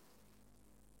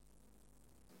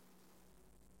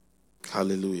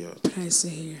Hallelujah. Prijs de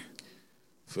Heer.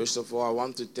 First of all, I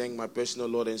want to thank my personal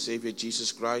Lord and Savior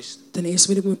Jesus Christ. Ten eerste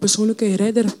wil ik mijn persoonlijke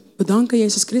redder bedanken,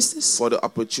 Jezus Christus. For the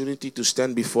opportunity to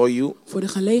stand before you. Voor de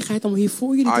gelegenheid om hier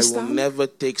voor jullie te I staan. will never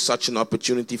take such an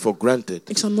opportunity for granted.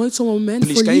 Ik zal nooit zo'n moment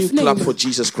Please, voor can lief you nemen. clap for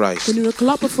Jesus Christ? Kunnen we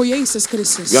klappen voor Jezus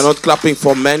Christus? You are not clapping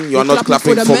for men. You are not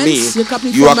clapping for me.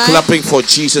 You are clapping for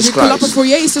Jesus Je klappen Christ. voor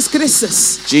Jezus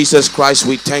Christus. Jesus Christ,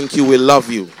 we thank you. We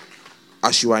love you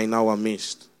as you are in our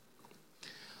midst.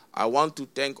 I want to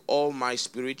thank all my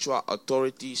spiritual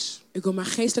authorities. Ik wil mijn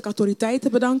geestelijke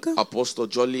autoriteiten bedanken. Apostle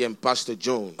Jolly and Pastor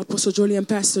Joan. Apostle Jolly en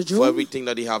Pastor Joan. For everything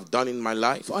that they have done in my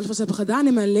life. Voor alles wat ze hebben gedaan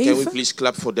in mijn Can leven. we please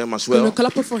clap for them as Kunnen well? we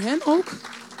klappen voor hen ook?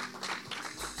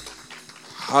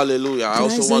 Hallelujah. I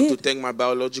also want to thank my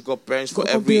biological parents for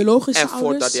every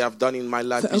effort that they have done in my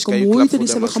life. Please, Voor can elke you clap moeite for die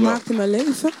ze them hebben as well? gemaakt in mijn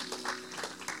leven.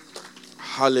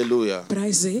 Hallelujah.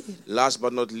 Prijs de Heer. Last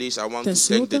but not least, I want Ten to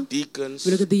thank the slotte deacons.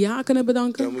 wil ik de diakenen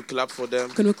bedanken. Can we clap for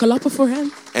them? Kunnen we klappen voor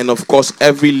hen? And of course,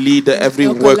 every leader, every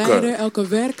Elke worker leider, elke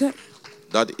werker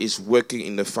that is working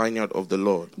in the vineyard of the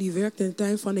Lord. die werkt in de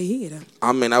tuin van de Heer.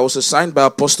 Amen. I was assigned by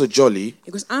Apostle Jolly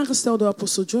Ik was aangesteld door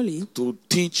Apostel Jolly to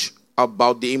teach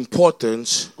about the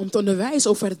importance om te onderwijzen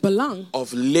over het belang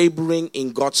of laboring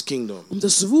in God's kingdom. om te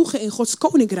zwoegen in Gods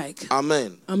koninkrijk.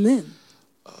 Amen. Amen.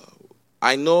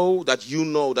 I know that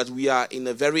we are in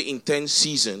a very intense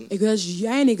season. Ik weet dat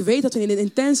jij en ik weet dat we in een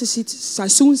intense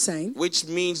seizoen zijn. Which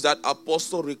means that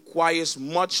apostle requires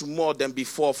much more than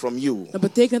before from you. Dat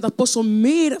betekent dat apostel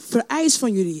meer vereist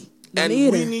van jullie. And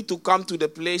we need to come to the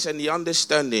place and the En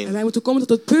understanding wij moeten komen tot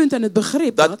het punt en het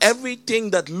begrip that dat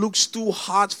everything that looks too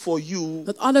hard for you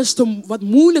alles wat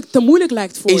te moeilijk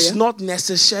lijkt voor is je, not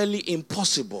necessarily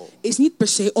impossible. is niet per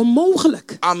se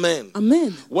onmogelijk. Amen.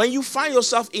 Amen. When you find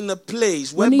yourself in a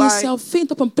place Wanneer je whereby jezelf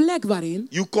vindt op een plek waarin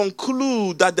you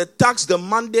conclude that the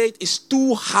mandate is too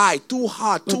high, too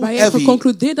hard, too waarbij je hebt heavy,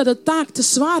 geconcludeerd dat de taak te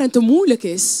zwaar en te moeilijk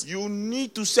is, you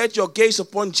need to set your gaze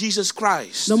upon Jesus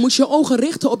Christ. dan moet je je ogen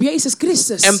richten op Jezus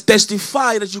Christus. And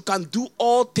testify that you can do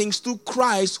all things through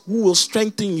Christ who will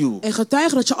strengthen you. En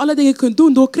getuigen dat je alle dingen kunt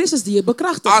doen door Christus die je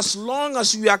bekrachtigt. As long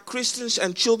as we are Christians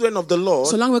and children of the Lord,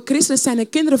 Zolang we christenen zijn en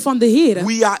kinderen van de Heer,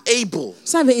 we are able.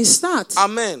 zijn we in staat.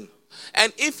 Amen.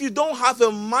 And if you don't have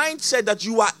a mindset that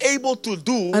you are able to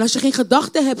do, En als je geen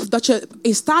gedachte hebt dat je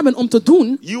in staat bent om te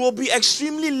doen, you will be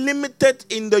extremely limited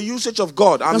in the usage of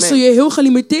God. dan zul Amen. je heel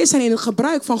gelimiteerd zijn in het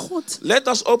gebruik van God. Let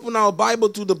us open our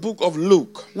Bible to the book of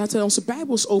Luke. Laten we onze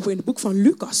Bijbels openen in het boek van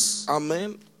Lucas.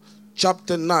 Amen.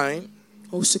 Chapter 9.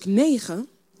 Hoofdstuk 9,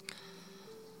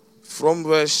 From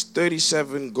verse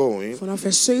 37 going. vanaf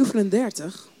vers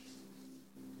 37.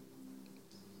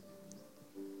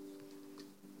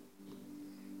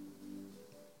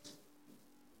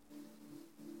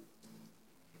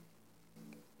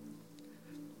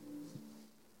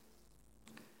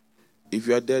 If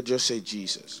you are there, just say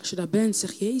Jesus. Als je daar bent,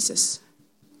 zeg Jezus.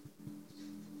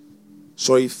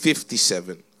 Sorry,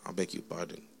 57. I beg your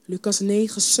pardon. Lucas 9,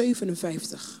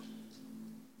 57.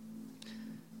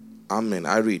 Amen.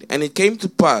 I read. And it came to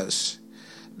pass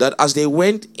that as they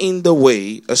went in the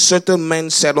way, a certain man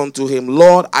said unto him,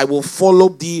 Lord, I will follow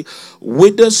thee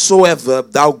whithersoever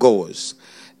thou goest.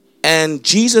 And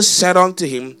Jesus said unto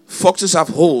him, foxes have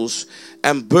holes,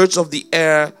 and birds of the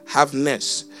air have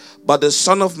nests, but the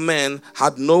Son of Man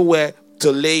had nowhere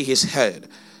to lay his head.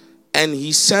 And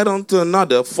he said unto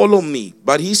another, follow me.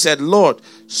 But he said, Lord,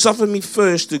 suffer me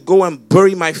first to go and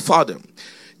bury my father.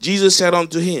 Jesus said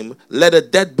unto him, let the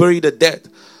dead bury the dead,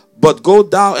 but go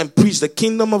thou and preach the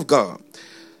kingdom of God.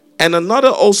 And another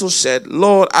also said,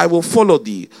 Lord, I will follow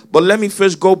thee, but let me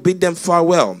first go bid them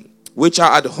farewell, which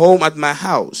are at home at my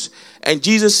house. And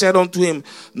Jesus said unto him,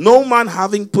 no man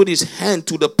having put his hand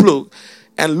to the plough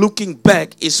and looking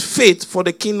back is fit for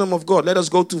the kingdom of God. Let us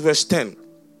go to verse 10.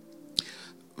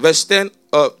 Verse 10,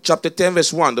 chapter 10,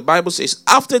 verse 1. The Bible says,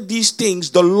 after these things,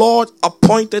 the Lord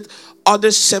appointed other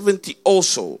 70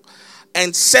 also,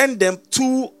 and sent them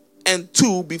 2 and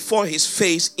 2 before his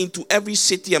face into every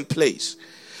city and place,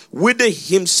 whither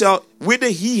he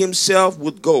himself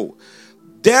would go.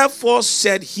 Therefore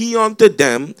said he unto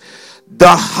them,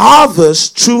 the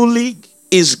harvest truly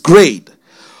is great,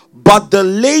 but the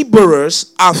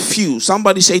laborers are few.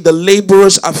 Somebody say, the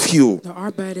laborers are few. De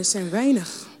arbeiders zijn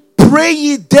weinig. Pray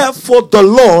ye therefore the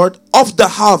Lord of the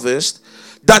harvest,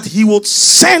 that he would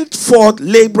send forth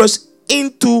laborers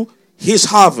into his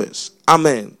harvest.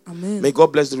 Amen. Amen. May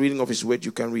God bless the reading of his word.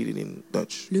 You can read it in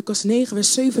Dutch. Lucas 9,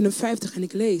 vers 57 en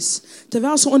ik lees.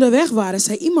 Terwijl ze onderweg waren,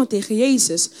 zei iemand tegen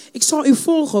Jezus: ik zal u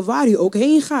volgen waar u ook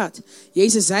heen gaat.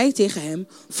 Jezus zei tegen hem: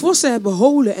 vossen hebben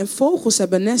holen en vogels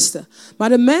hebben nesten, maar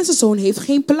de mensenzoon heeft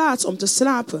geen plaats om te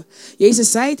slapen.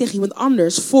 Jezus zei tegen iemand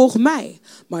anders: volg mij.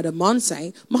 Maar de man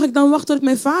zei: mag ik dan wachten tot ik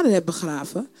mijn vader heb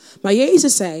begraven? Maar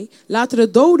Jezus zei: laten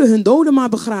de doden hun doden maar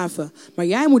begraven. Maar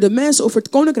jij moet de mensen over het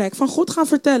koninkrijk van God gaan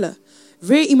vertellen.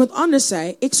 Weer iemand anders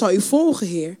zei: ik zal u volgen,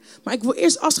 Heer, maar ik wil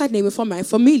eerst afscheid nemen van mijn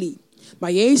familie.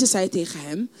 Maar Jezus zei tegen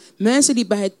hem: mensen die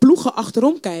bij het ploegen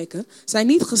achterom kijken, zijn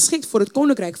niet geschikt voor het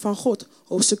koninkrijk van God.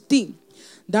 Hoofdstuk 10.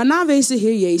 Daarna wees de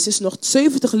Heer Jezus nog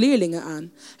 70 leerlingen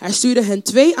aan. Hij stuurde hen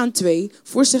 2 aan 2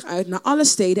 voor zich uit naar alle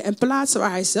steden en plaatsen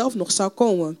waar hij zelf nog zou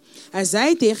komen. Hij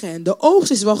zei tegen hen: de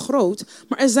oogst is wel groot,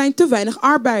 maar er zijn te weinig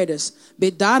arbeiders.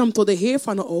 Bid daarom tot de Heer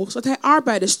van de oogst dat hij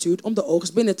arbeiders stuurt om de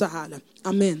oogst binnen te halen.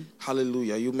 Amen.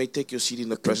 Hallelujah. You may take your seat in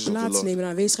the presence of the Plaats Lord. nemen in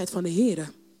de aanwezigheid van de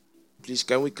Heer. Please,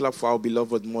 can we clap for our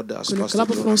beloved mother as Kunnen we Pastor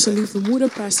klappen voor John? onze lieve moeder,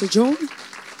 Pastor John?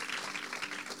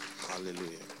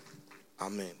 Hallelujah.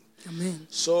 Amen. Amen.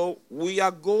 So we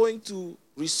are going to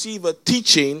receive a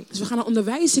teaching Dus we gaan een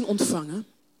onderwijzing ontvangen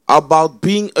about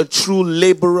being a true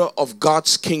laborer of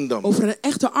God's kingdom. over een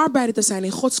echte arbeider te zijn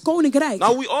in Gods koninkrijk.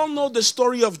 Now we all know the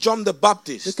story of John the We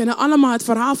Baptist. kennen allemaal het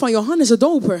verhaal van Johannes de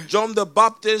Doper. John the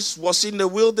Baptist was in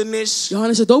the wilderness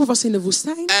Johannes de Doper was in de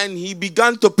woestijn and he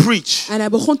began to preach. en hij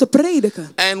begon te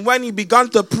prediken. And when he began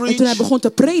to En toen hij preach, begon te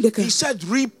prediken, he said,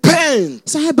 repent,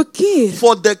 zei hij: bekeer,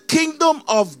 for the kingdom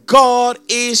of God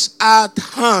is at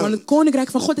want hand. het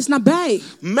koninkrijk van God is nabij.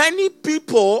 Many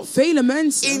people Vele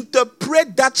mensen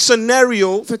interpret that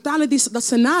scenario vertalen dat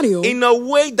scenario in a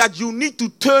way that you need to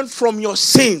turn from your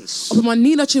sins. op een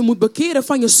manier dat je moet bekeren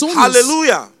van je zondes.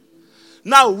 Hallelujah.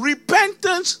 Now,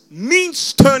 repentance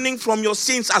means turning from your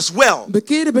sins as well.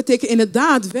 Bekeren betekent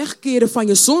inderdaad wegkeren van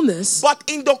je zondes. But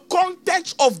in the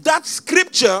context of that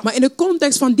scripture, Maar in de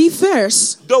context van die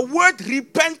vers, the word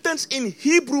repentance in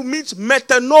Hebrew means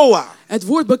metanoia, het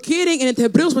woord bekering in het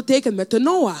Hebreeuws betekent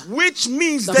metanoia. which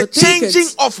means Dat the betekent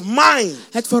changing of mind.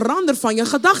 het veranderen van je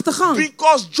gedachtegang.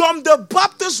 Because John the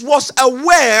Baptist was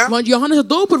aware Want Johannes de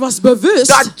Doper was bewust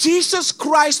that Jesus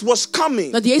Christ was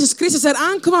coming. dat Jezus Christus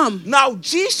eraan kwam. Now,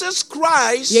 Jesus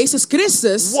Christ Jezus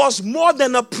Christus was more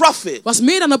than a prophet. was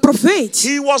meer dan een profeet.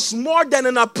 He was more than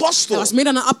an Hij apostle. was meer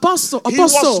dan een apostel. He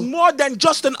was more than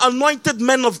just an anointed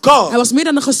man of God. Hij was meer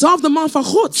dan een gezalfde man van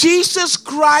God. Jesus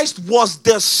Christ was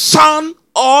the Son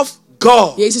of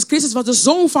God. Jezus Christus was de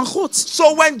zoon van God.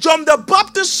 So when John the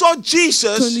Baptist saw Toen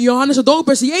Jesus, Johannes de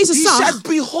Doper Jezus he zag, said,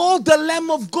 behold the Lamb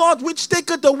of God which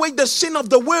taketh away the sin of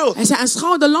the world. hij zei: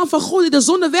 aanschouw de lam van God die de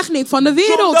zonde wegneemt van de John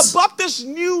the wereld. Baptist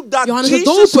knew that Johannes de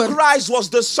Jesus Doper Christ was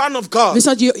the Son of God. wist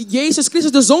dat Jezus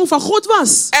Christus de zoon van God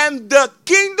was. And the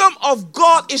kingdom of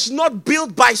God is not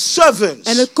built by servants.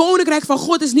 En het koninkrijk van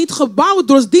God is niet gebouwd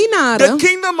door The dienaren.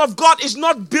 kingdom of God is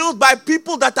not built by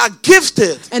people that are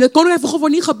gifted. En het koninkrijk van God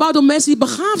wordt niet gebouwd door mensen die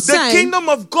begaafd The zijn. kingdom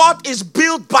of God is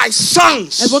built by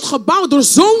sons. Het wordt gebouwd door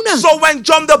zonen. So when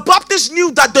John the Baptist knew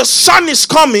that the son is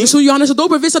coming, Dus toen Johannes de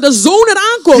Doper wist dat de zoon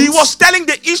eraan he komt, was telling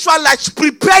the Israelites,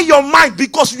 prepare your mind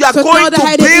because we are going vertelde to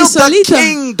hij de build the Israëlieten: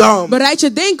 kingdom. bereid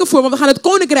je denken voor, want we gaan het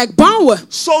koninkrijk bouwen.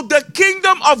 So the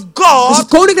kingdom of Dus God het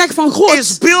koninkrijk van is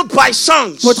God built by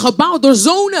sons. wordt gebouwd door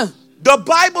zonen. The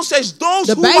Bible says those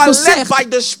De who Bijbel are led zegt, by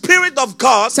the Spirit of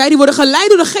God zij die worden geleid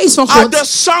door de geest van are the God,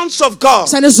 sons of God.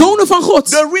 zijn de zonen van God.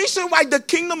 The reason why the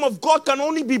kingdom of God can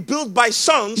only be built by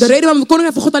sons De reden waarom het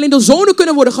koninkrijk van God alleen door zonen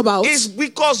kunnen worden gebouwd, is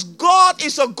because God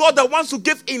is a God that wants to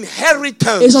give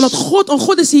inheritance. is omdat God een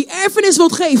God is die erfenis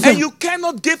wilt And geven. you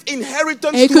cannot give En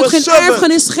inheritance je to kunt a geen servant.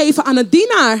 erfenis geven aan een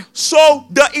dienaar. So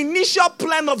the initial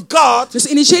plan of God Dus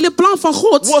het initiële plan van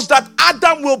God was that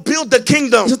Adam will build the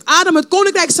kingdom. is dat Adam het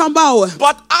koninkrijk zou bouwen.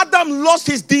 But Adam lost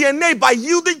his DNA by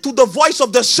yielding to the voice of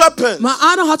the serpent. Maar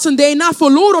Adam had zijn DNA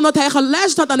verloren omdat hij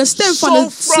geluisterd had aan de stem van So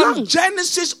de from slang.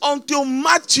 Genesis until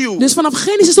Matthew, Dus vanaf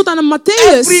Genesis tot aan de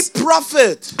every Matthäus,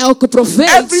 prophet, elke every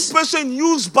profeet, person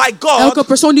used by God elke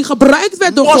persoon die gebruikt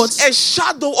werd door was God, a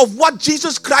shadow of what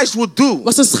Jesus Christ would do.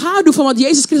 was een schaduw van wat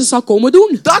Jezus Christus zou komen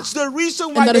doen. That's the reason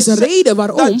En why dat they is de said reden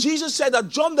waarom that Jesus said that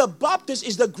John the Baptist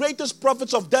is the greatest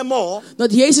prophet of them all.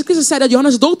 dat Jezus Christus zei dat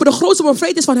Johannes de Doper de grootste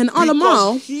profeet is van hen Because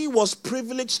allemaal. Because he was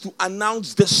privileged to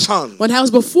announce the Son. Want hij was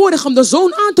bevoorrecht om de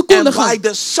Zoon aan te And kondigen. by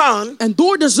the Son, En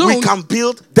door de we Zoon can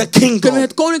build the kunnen we kingdom.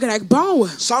 het koninkrijk bouwen.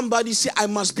 Somebody say, I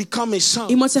must become a son.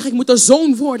 Iemand zegt, ik moet een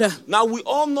zoon worden. Now we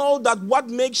all know that what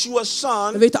makes you a We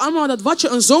son weten allemaal dat wat je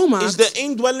een zoon is maakt, the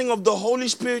indwelling of the Holy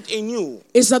Spirit in you.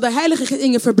 is dat de Heilige Geest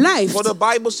in je verblijft. For the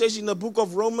Bible says in the book of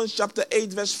Romans chapter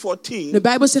 8 verse 14, De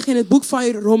Bijbel zegt in het boek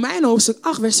van Romeinen hoofdstuk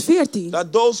 8 vers 14.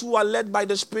 that those who are led by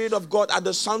the Spirit of God are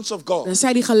the sons of God. En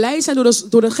zij die geleid zijn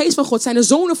door de geest van God, zijn de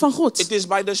zonen van God. It is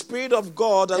by the Spirit of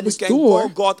God that Het we is can door-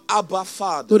 call God Abba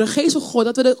Father. Door de geest van God,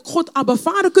 dat we de God Abba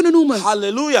Vader kunnen noemen.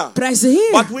 Hallelujah. Prijs de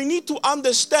Heer. But we need to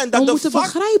understand We that the moeten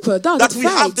fact begrijpen dat that het we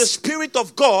have the feit Spirit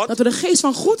of God dat we de geest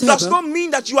van God does hebben, not mean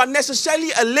that you are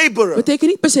necessarily a laborer. betekent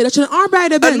niet per se dat je een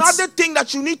arbeider bent. Another thing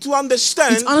that you need to Iets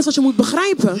understand, anders wat je moet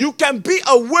begrijpen. you can be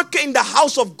a worker in the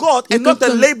house of God and not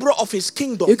a laborer of his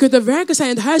kingdom. Je kunt een werker zijn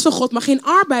in het huis van God, maar geen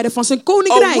arbeider van zijn A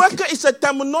koninkrijk. worker is a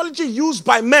terminology used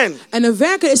by men. En een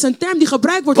werker is een term die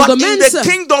gebruikt wordt But door de in the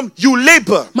mensen. kingdom, you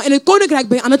labor. Maar in het koninkrijk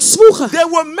ben je aan het zwoegen. There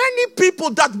were many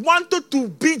people that wanted to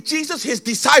be Jesus, his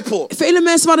disciple. Vele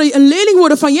mensen wilden een leerling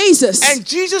worden van Jezus. And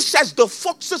Jesus says the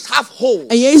foxes have holes.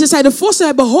 En Jezus zei, de vossen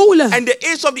hebben holen. And the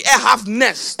birds of the air have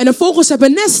nests. En de vogels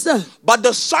hebben nesten. But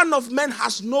the Son of Man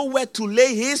has nowhere to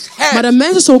lay his head. Maar de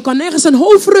mensenzoon kan nergens zijn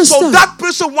hoofd So rusten. that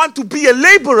person want to be a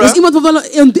laborer, Dus iemand wil wel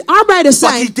een arbeider but he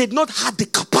zijn, did not have the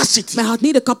capacity. maar hij had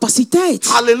niet de capaciteit.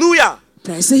 Hallelujah.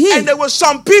 Prijs de And Heer. there were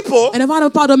some people, En er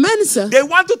waren bepaalde mensen. they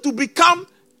wanted to become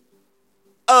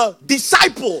a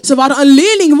disciple. Ze waren een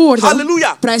leerling worden.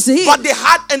 Hallelujah. Prijs de Heer. But they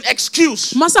had an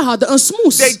excuse. Maar ze hadden een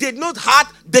smoes. They did not have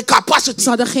the capacity. Ze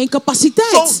hadden geen capaciteit.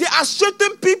 So there are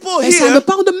certain people Er zijn here,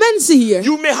 bepaalde mensen hier.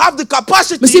 you may have the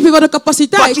capacity, Misschien heb je wel de but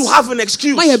capaciteit, you have an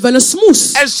excuse. maar je hebt wel een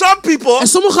smoes. And some people, En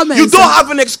sommige you mensen, don't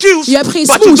have an excuse, je hebt geen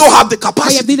but you smoes, don't have the maar je hebt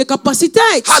capacity. niet de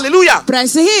capaciteit. Hallelujah.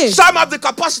 Prijs de Heer. Some have the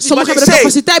capacity, but Sommigen they hebben de say,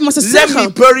 capaciteit, maar ze let me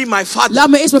zeggen, bury my father. laat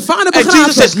me eerst mijn vader And begraven.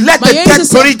 Jesus says, let Maar the Jezus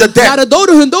dead bury the zegt, dead. laat de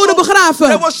doden hun doden There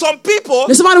begraven. were some people,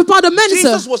 Dus er waren bepaalde Jesus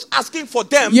mensen. was asking for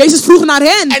them, Jezus vroeg naar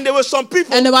hen. and there were some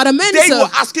people, En er waren they mensen. were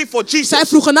asking for Zij Jesus.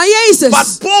 vroegen naar Jezus. But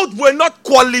both were not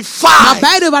Maar qualified.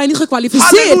 beide waren niet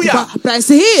gekwalificeerd. Hallelujah. Prijs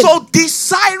de Heer. So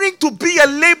desiring to be a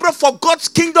laborer for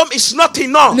God's kingdom is not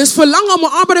enough. Dus verlangen om een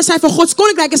arbeider te zijn van Gods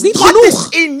koninkrijk is niet What genoeg.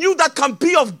 is in you that can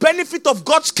be of benefit of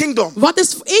God's kingdom? Wat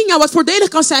is in jou wat voordelig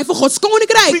kan zijn voor Gods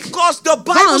koninkrijk? Because the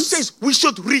Bible Want- says we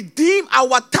should redeem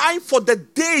our time, for the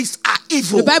days are De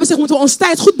evil. Bijbel zegt moeten we ons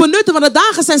tijd goed benutten, want de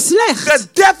dagen zijn slecht. The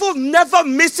devil never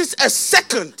misses a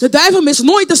second. De duivel mist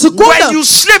nooit een When you seconde.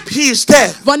 sleep, he is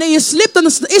there. Wanneer je slipt, dan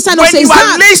is hij nog When you steeds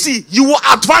are daar. lazy, you will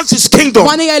advance his kingdom.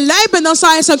 Wanneer jij lui bent, dan zal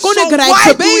hij zijn So koninkrijk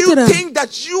why do you verbeteren. think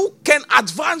that you can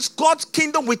advance God's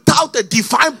kingdom without a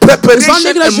divine Dus preparation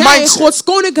wanneer denk je and dat jij mindset? Gods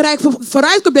koninkrijk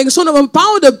vooruit kunt brengen zonder een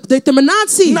bepaalde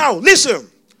determinatie? Now, listen.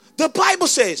 The Bible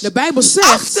says, De Bijbel zegt,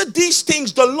 after these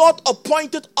things, the Lord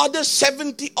appointed other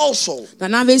 70 also,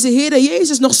 daarna wees de Heer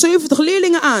Jezus nog 70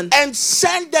 leerlingen aan. and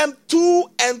sent them two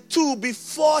and two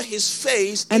before his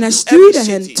face En hij into stuurde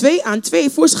every hen city 2 aan 2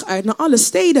 voor zich uit naar alle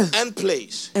steden and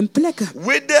place, en plekken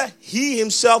whither he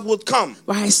himself would come.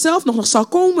 waar hij zelf nog zal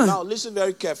komen. Now, listen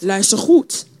very carefully. Luister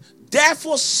goed.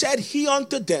 Therefore said he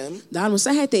unto them, Daarom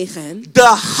zei hij tegen hen,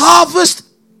 the harvest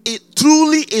it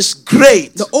truly is great,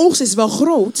 de oogst is wel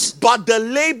groot, but the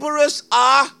laborers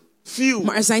are few.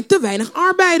 maar er zijn te weinig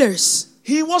arbeiders.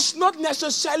 He was not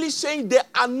necessarily saying there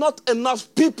are not enough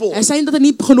people, Hij zei dat er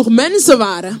niet genoeg mensen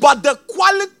waren. but the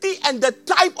quality and the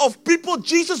type of people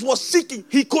Jesus was seeking,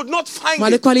 he could not find Maar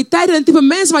de it. kwaliteit en het type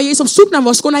mensen waar Jezus op zoek naar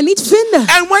was, kon hij niet vinden.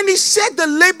 And when he said the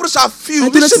laborers are few,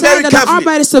 En toen het listen zei very dat de carefully.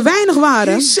 arbeiders te weinig He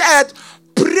waren, said,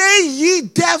 pray ye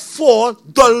therefore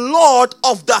the Lord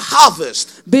of the harvest,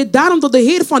 bid daarom tot de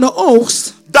Heer van de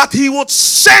oogst, that he would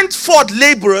send forth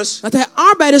laborers dat hij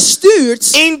arbeiders stuurt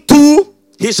into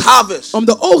his harvest. om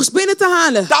de oogst binnen te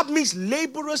halen. That means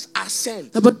laborers are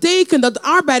sent. Dat betekent dat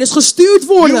arbeiders gestuurd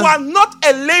You worden. are not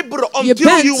a laborer Je until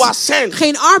you are bent sent.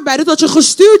 geen arbeider tot je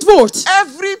gestuurd wordt.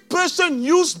 Every person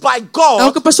used by God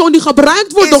Elke persoon die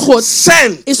gebruikt wordt door God is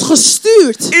sent. is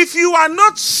gestuurd. If you are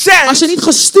not Als je sent, niet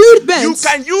gestuurd you bent,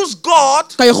 can use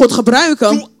God kan je God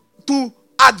gebruiken to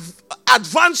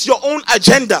advance your own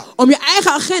agenda. om je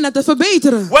eigen agenda te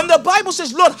verbeteren. When the Bible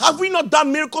says, Lord, have we not done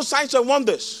miracles, signs and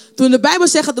wonders? Toen de Bijbel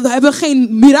zegt dat we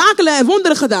geen mirakelen en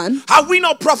wonderen gedaan, Have we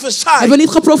not prophesied? hebben we niet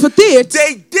geprofeteerd.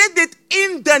 They did it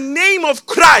in the name of Ze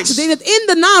Christ, deden het in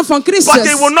de naam van but they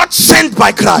Christus. were not sent by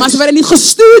Maar ze Christ. werden niet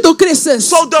gestuurd door Christus.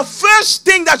 So the first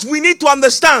thing that we need to Dus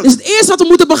understand, het eerste wat we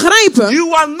moeten begrijpen.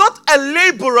 you are not a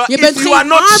laborer Je bent if you are geen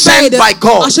not sent by arbeider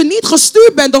God. als je niet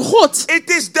gestuurd bent door God. It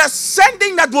is the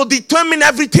sending that will determine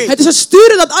everything. Het is het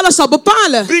sturen dat alles zal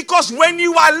bepalen. Because when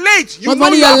you are late, you Want know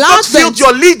wanneer you je have not laat filled bent,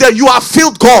 your leader, you have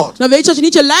filled God. dan weet je dat je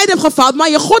niet je leider hebt gefaald, maar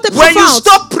je God hebt When you gefaald.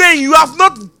 stop praying, you have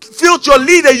not filled your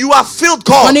leader, you have filled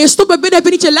God. Wanneer je stopt met bidden, heb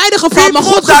je niet je leider gefaald, maar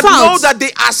People God that know gefaald. that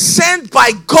they are sent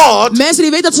by God Mensen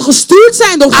die weten dat ze gestuurd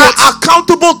zijn door are God,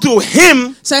 accountable to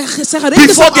Him zij zeggen before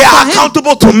rekenschap they af are van hem.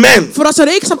 accountable to men. Voordat ze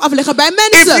rekenschap afleggen bij If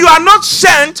you mensen. are not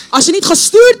sent, Als je niet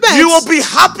gestuurd you will bent, be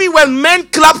happy when men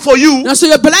clap for you, dan zul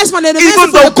je blij zijn wanneer de mensen even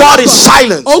voor je though God is klappen.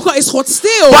 silent. Ook al is God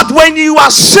stil. But when you are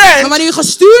Maar sent, wanneer je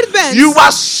gestuurd bent, you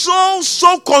are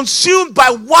so consumed by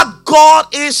what God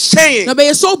is saying. dan ben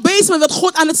je zo bezig met wat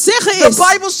God aan het zeggen The is.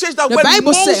 Bible says that De when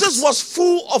Bijbel Moses zegt, was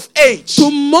full of age,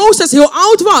 toen Mozes heel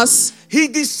oud was, he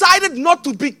decided not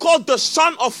to be called the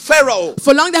son of Pharaoh.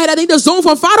 verlangde hij dat niet de zoon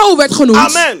van Farao werd genoemd.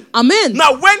 Amen. Amen.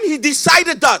 Now, when he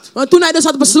decided that, Want toen hij dus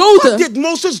had what besloten, did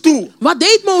Moses do? wat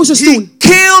deed Mozes He toen?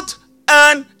 killed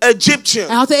an Hij Egyptian.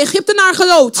 had de Egyptenaar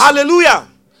gedood. Hallelujah.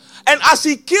 And as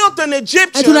he killed an En toen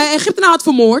Egyptian, hij een Egyptenaar had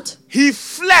vermoord, he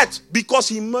fled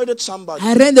because he murdered somebody.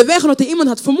 hij rende weg omdat hij iemand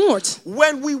had vermoord.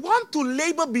 When we want to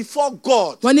labor before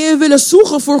God Wanneer we willen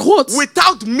zoeken voor God,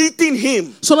 without meeting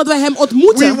Him, zodat wij hem we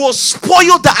ontmoeten, will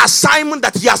spoil the assignment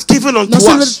that He has given unto dan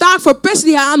zullen we de us. taak verpesten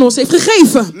die hij aan ons heeft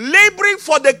gegeven. Laboring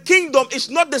for the kingdom is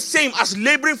not the same as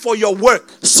laboring for your work.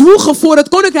 Zwoegen voor het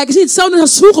koninkrijk is niet hetzelfde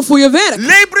als zwoegen voor je werk.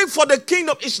 Laboring for the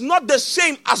kingdom is not the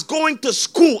same as going to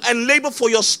school and labor for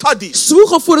your studies.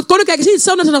 Zwoegen voor het koninkrijk is niet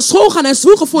hetzelfde als naar school gaan en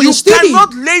zwoegen voor je You studie.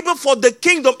 cannot labor for the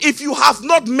kingdom if you have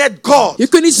not met God. Je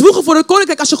kunt niet zwoegen voor het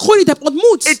koninkrijk als je God niet hebt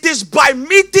ontmoet. It is by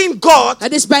meeting God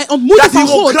Het is bij ontmoeten that He van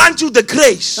will God grant you the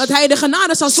grace. dat hij de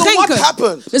genade zal So what schenken.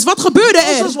 happened? Dus wat gebeurde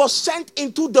Moses er? was sent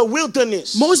into the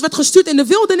wilderness. Mozes werd gestuurd in de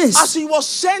wildernis. As he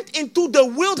was sent into the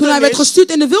Toen hij werd wilderness,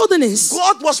 gestuurd in de wildernis,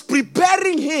 God was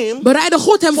preparing him bereidde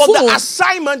God hem for the voor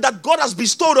assignment that God has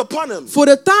bestowed upon him. voor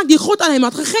de taak die God aan hem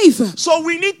had gegeven. So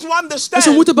we need to understand Dus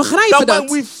we moeten begrijpen that when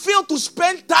dat we fail to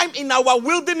spend time in our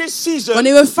wilderness season,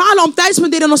 wanneer we falen om tijd te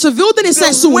spenderen in onze the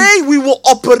wildernisseizoen, way we will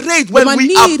operate de when we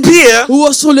manier appear hoe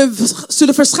we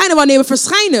zullen verschijnen wanneer we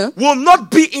verschijnen, will not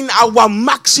be in our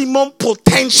maximum zal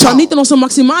potential. niet in onze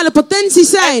maximale potentie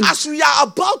zijn. As we are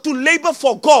about to labor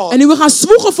for God, En nu we gaan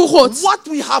zwoegen voor God, what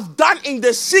we have done in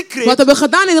the secret wat hebben we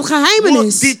gedaan in het will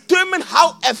geheimenis, determine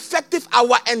how effective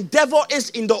our endeavor is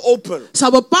in the open.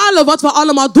 zal bepalen wat we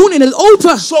allemaal doen in het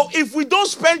open. So if we don't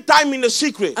spend time in the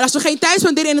secret, En als we geen tijd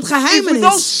spenderen in het if we don't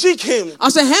geheimenis, seek Him,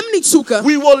 als we hem niet zoeken,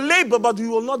 we will labor, but we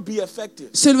will not be effective.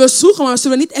 zullen we zoeken, maar we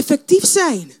zullen niet effectief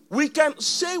zijn. We can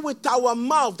say with our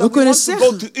mouth We that we kunnen want to go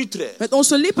zeggen to Utrecht. met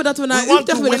onze lippen dat we naar We want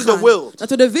Utrecht to willen win the gaan. world. Dat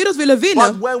we de wereld willen But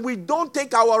winnen. when we don't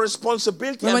take our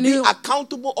responsibility Maar and be wanneer-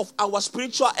 accountable of our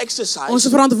spiritual exercise, Onze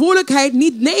verantwoordelijkheid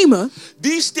niet nemen,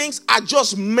 these things are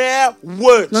just mere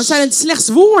words. dan zijn het slechts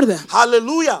woorden.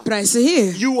 Hallelujah. Prijs de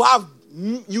Heer.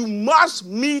 You must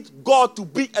meet God to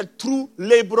be a true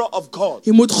laborer of God.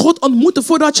 Je moet God ontmoeten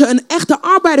voordat je een echte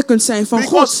arbeider kunt zijn van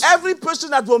Because God. every person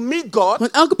that will meet God,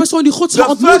 Want elke persoon die God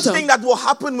zal the first thing ontmoeten, that will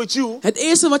happen with you, het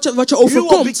eerste wat je you will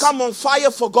overkomt, become on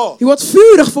fire for God. je wordt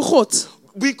vurig voor God.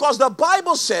 Because the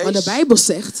Bible Want de says Bijbel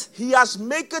zegt, He has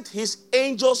made His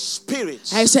angels spirits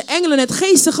hij heeft zijn engelen het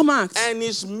geesten gemaakt. and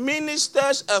His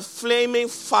ministers a flaming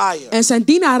fire. En zijn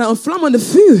dienaren een vlammende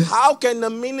vuur. How can the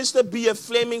minister be a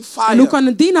flaming En hoe fire? kan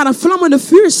een dienaar een vlammende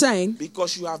vuur zijn?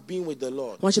 Because you have been with the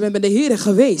Lord. Want je bent bij de Heer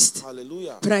geweest.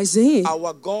 Hallelujah. Prijs de Heer.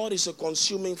 Our God is a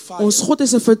consuming fire. Ons God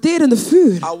is een verterende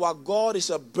vuur. Our God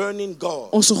is a burning God.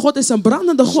 Onze God is een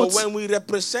brandende So God. when we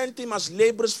represent Him as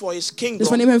laborers for His Dus kingdom,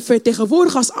 wanneer we hem vertegenwoordigen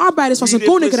als arbeiders van we zijn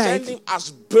represent koninkrijk, Him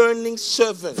as burning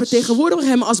servants, vertegenwoordigen we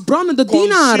hem als brandende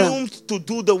dienaren. consumed to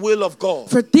do the will of God.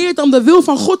 Verteerd om de wil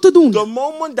van God te doen. The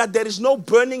moment that there is no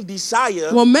burning desire, Op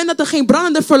het moment dat er geen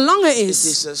brandende verlangen it is,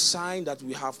 is a sign that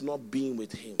we have not been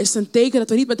with Him. is het een teken dat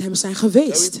we niet met hem zijn Can we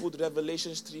geweest. put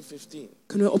Revelations 3:15?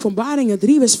 Kunnen we Openbaringen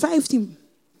 3 vers 15.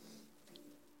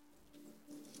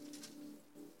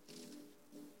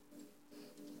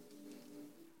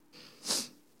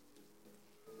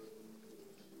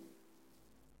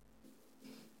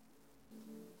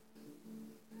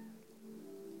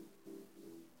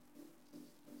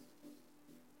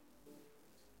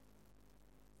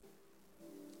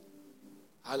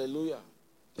 Hallelujah.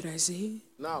 Prijs de Heer.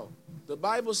 Now, the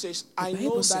Bible says, I Bijbel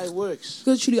know thy zegt, works. Ik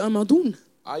wil dat jullie allemaal doen.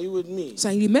 Are you with me?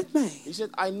 Zijn jullie met mij? He said,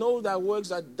 I know thy works,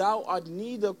 that thou art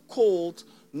neither cold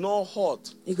nor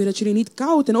hot. Ik wil dat jullie niet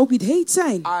koud en ook niet heet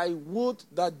zijn. I would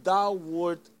that thou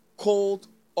wert cold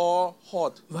or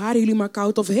hot. Waren jullie maar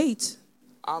koud of heet.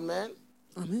 Amen.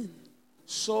 Amen.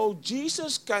 So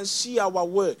Jesus can see our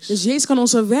works. Dus Jezus kan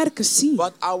onze werken zien.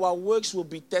 But our works will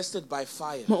be tested by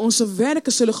fire. Maar onze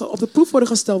werken zullen op de proef worden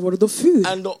gesteld worden door vuur.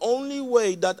 And the only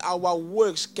way that our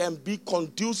works can be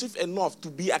conducive enough to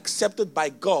be accepted by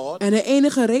God. En de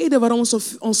enige reden waarom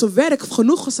onze werk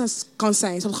genoeg kan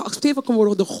zijn, zodat geaccepteerd kan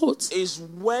worden door God, Is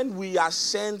when we are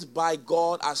sent by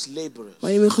God as laborers.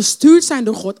 wanneer we gestuurd zijn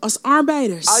door God als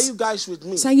arbeiders. Are you guys with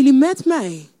me? Zijn jullie met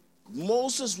mij?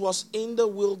 Moses was in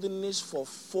the wilderness for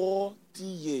 40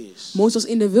 years. Mozes was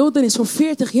in de wildernis voor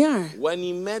 40 jaar. When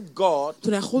he met God,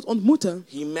 Toen hij God ontmoette,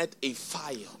 he met a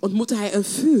fire. ontmoette hij een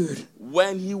vuur.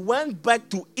 When he went back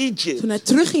to Egypt, Toen hij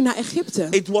terugging naar Egypte,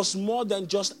 it was more than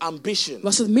just ambition.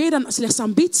 was het meer dan slechts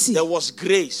ambitie. There was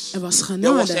grace. Er was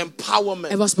There was genade.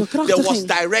 empowerment. Er was There was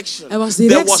bekrachtiging. direction. Er was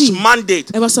There was directie. mandate.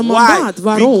 Er was een mandaat. Why?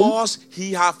 Waarom? Because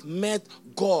he had met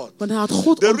God. Want hij had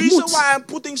God The reason ontmoet. why I'm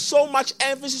putting so much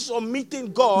emphasis on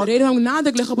meeting De God, reden waarom ik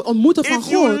nadruk leg op het ontmoeten van if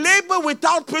you God. labor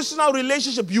without personal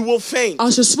relationship, you will faint.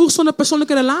 Als je zwoegt zonder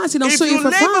persoonlijke relatie, dan If zul je you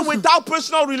labor vervagen. without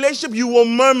personal relationship, you will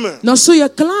murmur. Dan zul je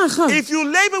klagen. If you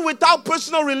labor without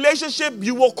personal relationship,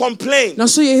 you will complain. Dan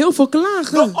zul je heel veel The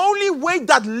klagen. only way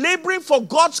that laboring for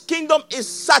God's kingdom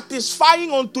is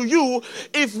satisfying unto you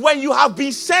is when you have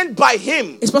been sent by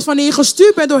Him. Is pas wanneer je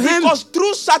gestuurd bent door hem. Because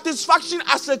true satisfaction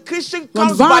as a Christian Want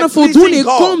comes by ware pleasing voldoening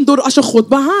God. komt door als je God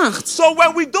behaagt. So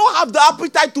when we don't have the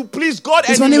appetite to please God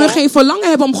Dus wanneer we anymore, geen verlangen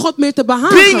hebben om God meer te being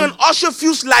behagen. an usher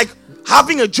feels like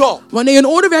having a job. Wanneer je een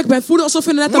orderwerk bent, voelt het alsof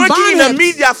je net een Working in baan the hebt.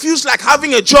 media feels like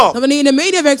having a job. Dan wanneer je in de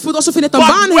media werkt, voelt het alsof je net een But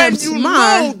baan when hebt. you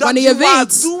Maar know that wanneer je you are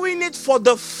weet doing it for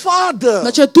the Father,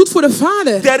 dat je het doet voor de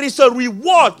Vader, there is a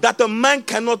reward that a man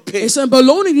cannot pay. is er een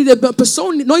beloning die de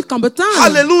persoon nooit kan betalen.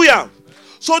 Hallelujah.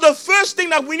 So the first thing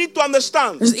that we need to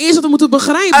understand, Dat is het eerste wat we moeten a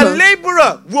begrijpen.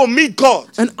 laborer will meet God.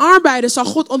 Een arbeider zal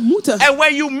God ontmoeten. And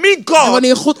when you meet En God, wanneer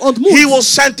je God He ontmoet, will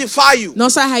sanctify you. dan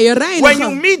zal hij je When you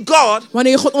reinigen. meet God,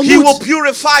 Wanneer je God He will ontmoet,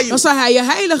 purify you. dan zal hij je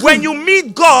heiligen. When you meet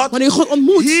God, Wanneer je God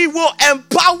ontmoet, He will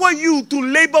empower you to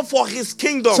labor for His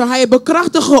kingdom. zal hij je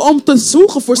bekrachtigen om te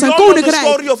zoeken voor We zijn all know the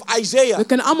koninkrijk. story of Isaiah. We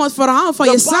kennen allemaal het verhaal van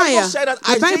The Bible Jesaja. said that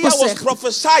De Bijbel Isaiah was zegt,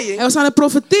 prophesying, hij was aan het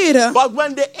profeteren. but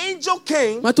when the angel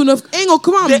came, Maar toen de engel kwam,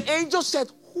 the angel said,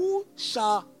 "Who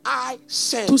shall I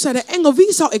send?" toen zei de engel,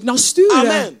 wie zal ik nou sturen?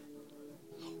 Amen.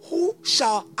 Who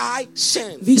shall I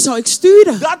send? Wie zal ik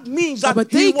sturen? That means that Dat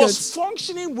he was betekent,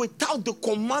 functioning without the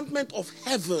commandment of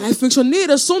heaven. hij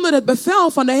functioneerde zonder het bevel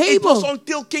van de It was hemel.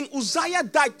 until King Uzziah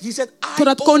died. He said, I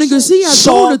Totdat also koning Uzziah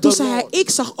saw doodde, the toen zei hij, Lord. ik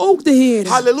zag ook de Heer.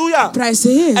 Hallelujah. Prijs de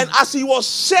Heer. And as he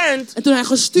was sent, En toen hij he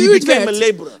gestuurd became a werd,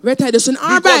 laborer. werd hij dus een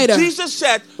Because arbeider. Jesus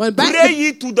said, Want bij- pray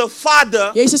ye to the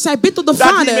Father Jezus zei, bid tot de that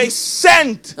he may Vader,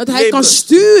 send dat hij kan laborers.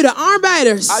 sturen,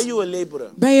 arbeiders. Are you a laborer?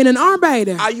 Ben je een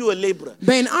arbeider? Are you a laborer?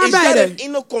 Ben je een Is there arbeider? an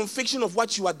inner conviction of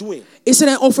what you are doing? Is er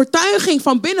een overtuiging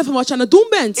van binnen van wat je aan het doen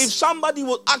If bent? somebody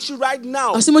will ask you right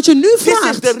now, Als iemand je nu this is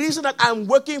vraagt, the reason that I'm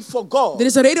working for God, dit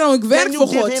is de reden waarom ik can werk you voor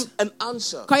give God, him an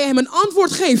answer? kan je hem een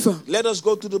antwoord geven? Let us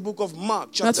go to the book of Mark,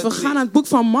 Laten chapter we 3, gaan naar het boek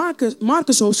van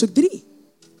Marcus hoofdstuk 3,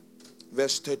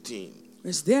 verse 13.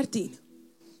 vers 13.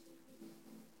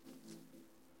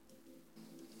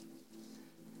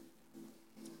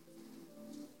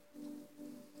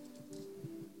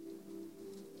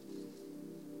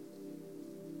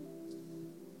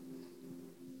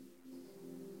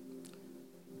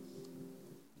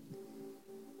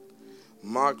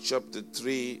 Mark chapter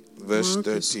 3, verse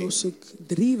Marcus 13. hoofdstuk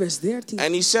 3, vers 13.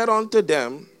 And he said unto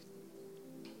them,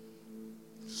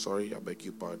 sorry, I beg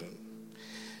your pardon.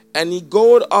 And he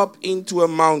goeth up into a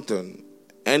mountain,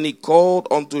 and he called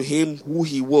unto him who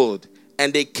he would,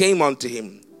 and they came unto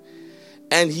him.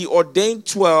 And he ordained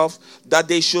 12 that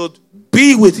they should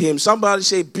be with him. Somebody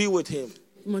say, be with him.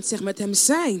 Iemand zegt met hem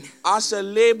zijn. As a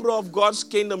laborer of God's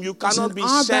kingdom, you Als cannot een be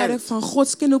arbeider sent van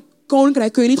Gods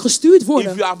koninkrijk kun je niet gestuurd if you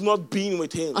worden have not been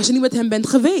with him. als je niet met hem bent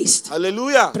geweest.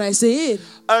 Hallelujah. Prijs de Heer.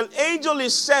 An angel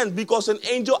is sent because an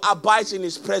angel abides in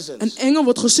his presence. Een engel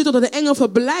wordt gestuurd omdat de engel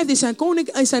verblijft in zijn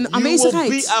in zijn You will be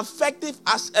aanwezigheid. effective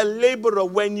as a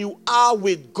laborer when you are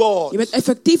with God. Je bent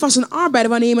effectief als een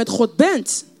arbeider wanneer je met God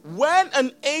bent. When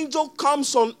an angel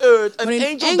comes on earth, an Wanneer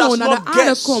een angel engel does naar de not aarde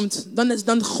guess. komt,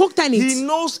 dan gokt hij He niet.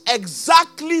 knows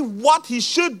exactly what he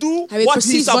should do, Hij weet what he's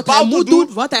precies wat hij about to moet do,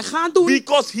 doen, wat hij gaat doen.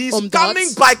 because he's Omdat-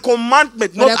 coming by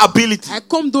commandment, Maar not ability. hij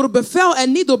komt door bevel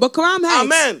en niet door bekwaamheid.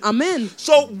 Amen. Amen.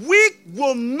 So we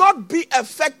will not be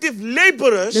effective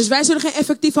laborers Dus wij zullen geen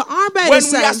effectieve arbeiders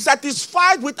when we are zijn.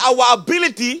 satisfied with our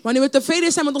ability, Wanneer we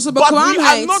tevreden zijn met onze but we are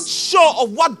bekwaamheid. not sure of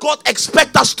what God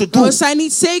expects us to Maar do. we zijn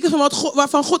niet zeker van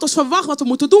waarvan God ons verwacht wat we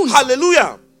moeten doen.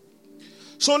 Hallelujah.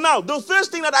 So now, the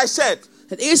first thing that I said,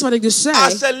 Het eerste wat ik dus zei.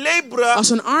 as a laborer, Als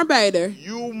een arbeider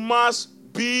you must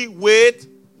be with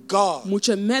God. moet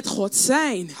je met God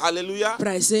zijn. Hallelujah.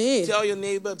 Prijs de Heer. Tell your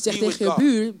neighbor, Zeg be with tegen je God.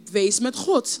 buur, wees met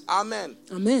God. Amen.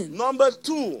 Amen. Number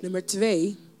 2, Nummer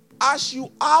 2. as you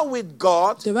are with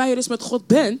God, Terwijl je dus met God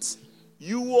bent,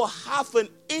 you will have an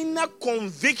inner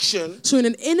conviction zul je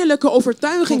een innerlijke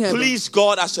overtuiging to hebben please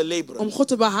God as a laborer. om God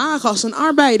te behagen als een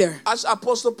arbeider. As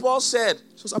Apostle Paul said,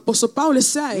 Zoals apostel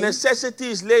Paulus zei, necessity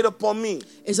is laid upon me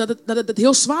is dat het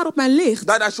heel zwaar op mij ligt.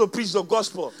 that I should preach the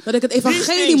gospel. Dat ik het These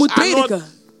evangelie things moet are not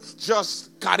prediken. just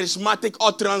charismatic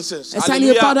utterances. Het zijn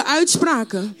niet bepaalde Hallelujah.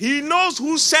 uitspraken. He knows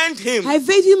who sent him. Hij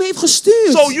weet wie hem heeft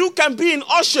gestuurd. So you can be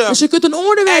an usher. Dus je kunt een And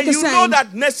onderwerker you know zijn. that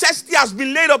necessity has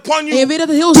been laid upon En je you weet dat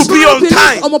het heel to be zwaar op on je ligt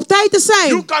time. om op tijd te You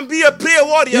zijn. can be a prayer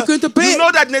warrior. Je kunt een You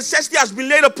know that necessity has been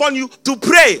laid upon you to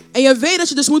pray. En je weet dat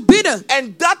je dus moet bidden.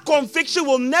 And that conviction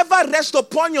will never rest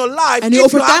upon your life En die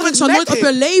if you overtuiging haven't zal nooit met op je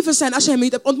him. leven zijn als je hem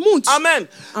niet hebt ontmoet. Amen.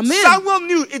 Amen. Samuel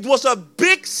knew it was a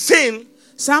big sin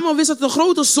Samuel wist dat het een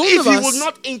grote zonde if he would was.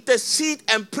 not intercede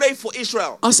and pray for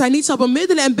Israël. Als hij niet zou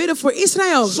bemiddelen en bidden voor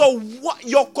Israël. So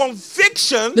your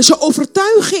conviction Dus je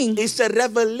overtuiging is a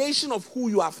revelation of who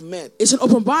you have met. is een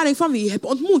openbaring van wie je hebt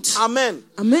ontmoet. Amen.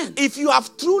 Amen. If you have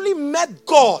truly met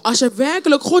God, Als je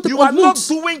werkelijk God hebt you are not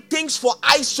ontmoet, doing things for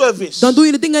eye service. dan doe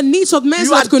je de dingen niet zodat mensen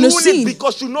You are dat kunnen doing it zien.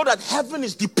 because you know that heaven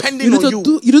is Je depending doet, on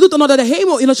you. je doet het omdat de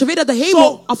hemel, omdat je weet dat de hemel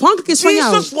So afhankelijk is van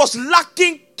jou. Jesus was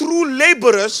lacking true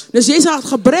laborers Dus Jezus had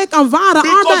gebrek aan ware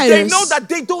because they arbeiders. know that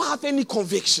they don't have any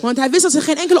conviction. Want hij wist dat ze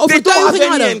geen enkele They don't have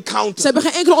overtuiging any hadden. encounter. Ze hebben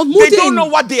geen enkele They don't ontmoeting. know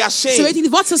what they are saying. Ze weten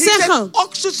niet wat ze He said, zeggen.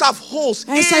 oxen have holes.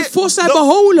 Hij zei, Eh, vossen hebben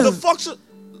holen. The foxes,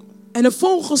 En de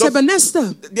vogels De- hebben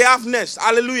nesten. they have nests.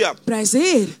 Hallelujah. Prijs de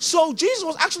Heer. So Jesus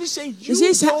was actually saying, you Dus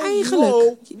Jezus zei don't eigenlijk,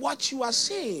 know what you are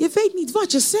saying. Je weet niet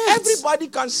wat je zegt. Everybody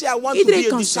can say, I want Iedereen to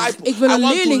be a kan zeggen, disciple. ik wil I een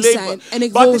want to leerling labor. zijn en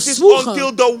ik But wil it is zwoegen.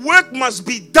 until the work must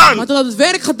be done. Maar totdat het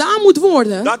werk gedaan moet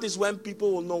worden, That is when people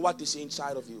will know what is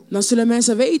inside of you. dan zullen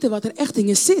mensen weten wat er echt in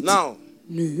je zit. Now,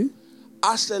 Nu,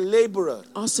 as a laborer,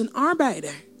 als een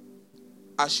arbeider,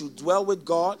 as you dwell with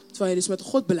God, terwijl je dus met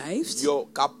God blijft, your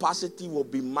capacity will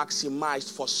be maximized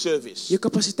for service. je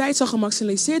capaciteit zal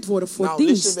gemaximaliseerd worden voor Now,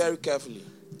 listen dienst. very carefully.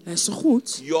 Luister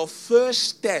goed. Your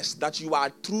first test that you are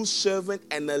a true servant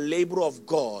and a laborer of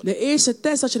God De eerste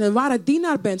test dat je een ware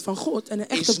dienaar bent van God en een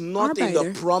is echte not in the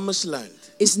arbeider promised land.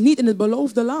 is niet in het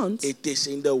beloofde land. It is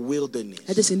in the wilderness.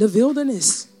 Het is in de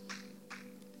wildernis.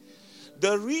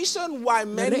 The reason why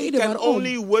many reden can waarom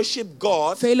only worship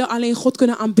God Velen alleen God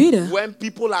kunnen aanbidden when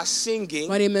people are singing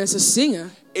wanneer mensen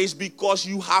zingen. is because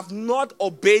you have not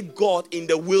obeyed God in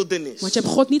the wilderness. Want je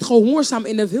hebt God niet gehoorzaam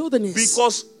in de wildernis.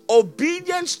 Because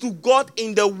obedience to God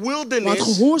in the Want wilderness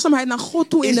gehoorzaamheid naar God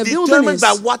toe in is de determined wildernis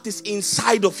by what is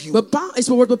inside of you.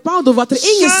 wordt bepaald door wat er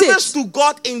in je Service zit. to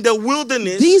God in the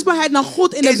wilderness Dienstbaarheid naar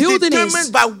God in de is wildernis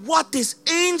determined by what is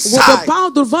wordt inside.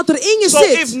 bepaald door wat er in je So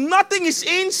if zit. nothing is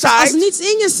Als inside, niets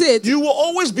in je zit, you will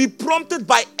always be prompted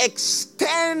by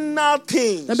external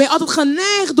things. dan ben je altijd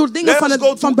geneigd door dingen Let us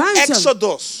go van to buiten.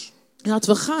 Exodus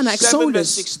Laten we gaan naar 7 verse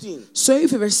Exodus 16.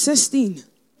 7 vers 16.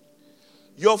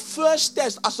 Your first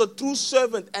test as a true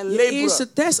servant and Je laborer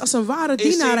eerste test als een ware is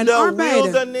dienaar in en the arbeider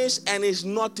wilderness and is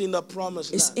not in the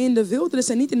promised is land. in de wildernis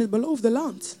en niet in het beloofde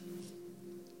land.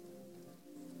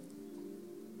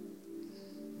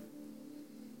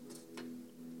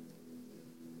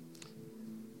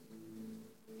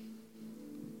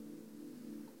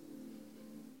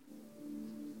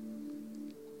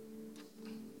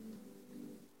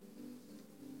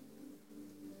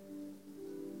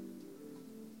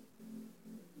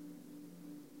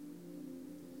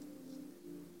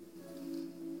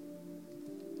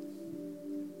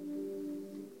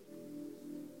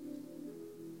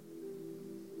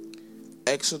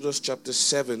 Exodus chapter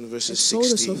 7 verses Exodus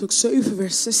 16. hoofdstuk 7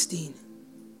 vers 16.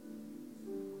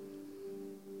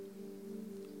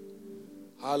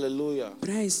 Hallelujah.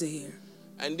 Prijs de Heer.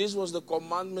 And this was the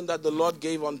commandment that the Lord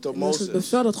gave unto En dat is het Moses.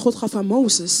 bevel dat God gaf aan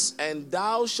Mozes. And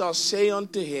thou shalt say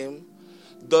unto him,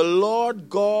 the Lord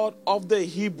God of the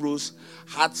Hebrews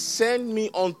hath sent me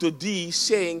unto thee,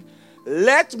 saying,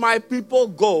 let my people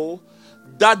go,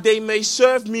 That they may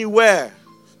serve me where?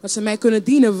 Dat ze mij kunnen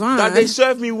dienen waar? That they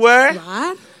serve me where?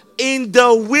 Waar? In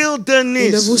the wilderness.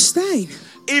 In de woestijn.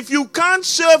 If you can't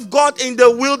serve God in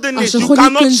the wilderness, Als je you God niet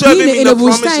cannot kunt serve him dienen in in the de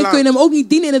promised woestijn, kun je land. hem ook niet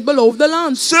dienen in het beloofde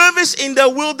land. Service in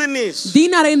the wilderness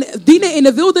Dienen in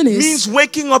de wildernis means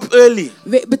waking up early.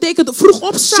 betekent vroeg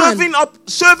opstaan.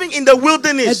 Serving in the Het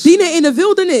wilderness dienen in de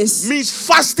wildernis means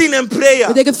fasting and prayer.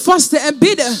 betekent vasten en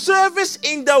bidden. Service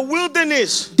in the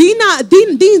wilderness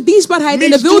Dienstbaarheid in de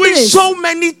means doing wildernis. so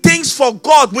many things for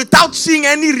God without seeing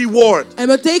any reward. En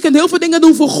betekent heel veel dingen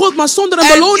doen voor God, maar zonder een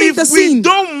And beloning te if we zien.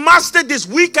 don't master this,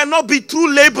 we cannot be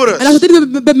true laborers. En als we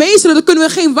dit bemeesteren, dan kunnen we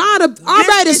geen ware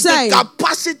arbeiders This is the zijn.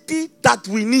 capacity that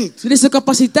we need. Dit is de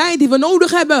capaciteit die we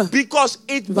nodig hebben. Because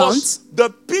it was Want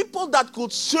the people that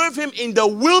could serve him in the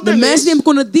de wilderness mensen die hem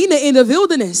konden dienen in de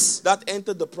wildernis, that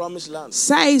entered the promised land.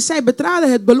 zij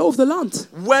betraden het beloofde land.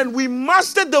 When we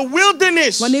master the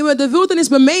wilderness, Wanneer we de wildernis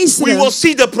we will bemeesteren,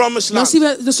 see the promised dan land. zullen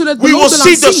het We will beloofde see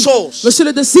land the zien. souls. We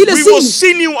zullen de zielen We will zien.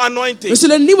 see new anointing. We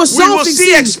zullen een nieuwe We will zalving see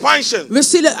zien. expansion. We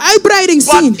zullen uitbreiding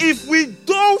But zien. if we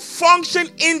don't function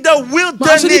in the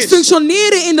Maar als we niet wilderness,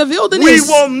 functioneren in de we wildernis,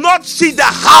 will not see the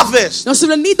harvest. dan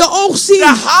zullen we niet de oogst zien. The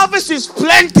harvest is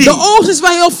plenty. De oogst is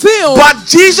wel heel veel. But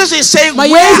Jesus is saying, Maar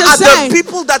where Jezus are the zei,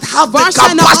 people that have waar the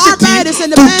zijn de capacity arbeiders en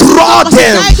de to mensen die draw them?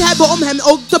 capaciteit hebben om hem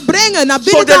ook te brengen, naar So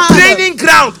binnen te the halen. training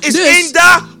ground is Dus, in the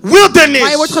waar je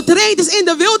wilderness. wordt getraind is in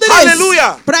de wildernis.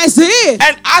 Hallelujah. Prijs de Heer.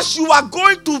 And as you are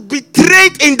going to be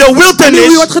trained in the En nu je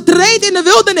wilderness, wordt getraind in de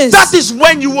wildernis. that is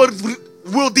when you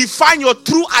will define your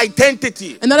true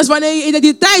identity. En dat is wanneer je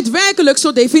identiteit werkelijk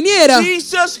zult definiëren.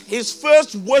 Jesus, his first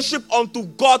worship unto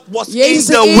God was in Jezus'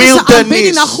 the eerste aanbidding naar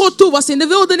wilderness. God toe was in de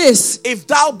wildernis. If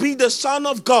thou be the son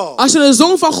of God, Als je een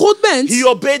zoon van God bent, he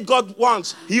obeyed God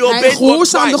once. He hij obeyed God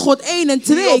gehoorzaamde twice. God 1 en He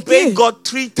 2 obeyed keer. God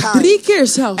 3 times. 3 keer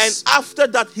zelfs. And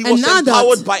after that, he En was nadat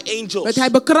empowered by angels. werd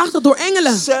hij bekrachtigd door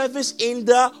engelen. Service in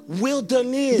the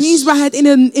wilderness. Dienstbaarheid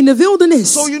in de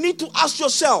wildernis. So you need to ask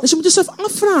yourself, Dus je moet jezelf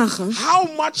afvragen. how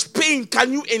much pain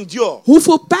can you endure?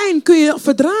 Hoeveel pijn kun je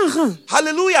verdragen?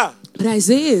 Hallelujah. Prijs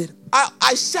de Heer.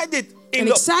 I said it En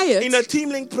ik zei het. in a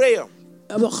team link prayer.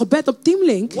 Gebed op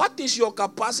Teamlink. What is your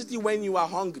capacity when you are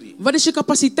hungry? Wat is je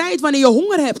capaciteit wanneer je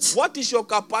honger hebt? What is your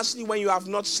capacity when you have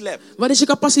not slept? Wat is je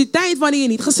capaciteit wanneer je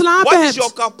niet geslapen What is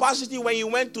your hebt? capacity when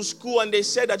you went to school and they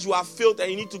said that you are failed and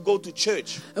you need to go to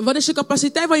church? En wat is je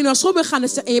capaciteit wanneer je naar school bent gegaan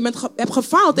en je hebt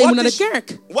gefaald en je moet naar de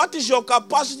kerk? What is your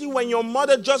capacity when your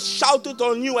mother just shouted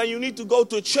on you and you need to go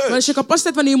to Wat church? is je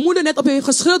capaciteit wanneer je moeder net op je heeft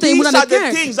geschreeuwd en je moet These naar de are the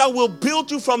kerk? things that will build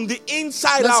you from the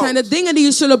inside Dat zijn out. de dingen die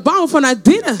je zullen bouwen vanuit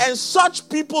binnen. And such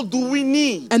people do we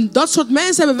need. En dat soort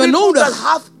mensen hebben we People that nodig.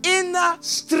 have inner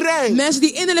strength Mensen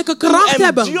die innerlijke to kracht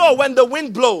hebben. endure when the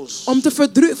wind blows. Om te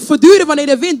verduren wanneer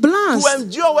de wind To blaast.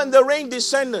 endure when the rain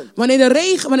descended. Wanneer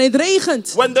het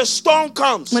regent. When the storm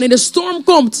comes. Wanneer de storm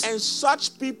komt. And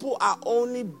such people are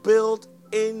only built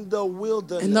in the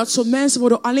wilderness. En dat soort mensen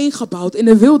worden alleen gebouwd in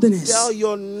de wildernis. Tell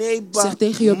your neighbor, Zeg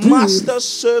tegen je buur. master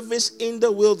service in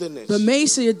the wilderness.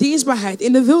 Bemeester je dienstbaarheid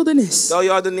in de wildernis. Tell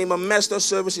your other neighbor, master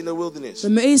service in the wilderness.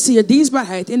 Bemeester je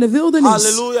dienstbaarheid in de wildernis.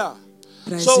 Hallelujah.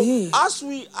 Prijs So de Heer. as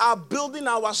we are building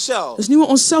ourselves Dus nu we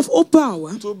onszelf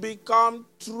opbouwen to become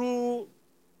true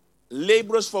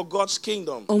laborers for God's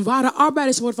kingdom, om ware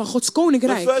arbeiders te worden van Gods the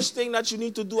koninkrijk. first thing that you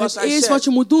need to do, as Het I eerste wat said, je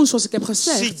moet doen, zoals ik heb seek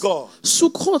gezegd. God.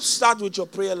 Zoek God. Start with your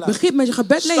prayer life. Begin met je Start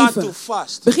to gebedleven.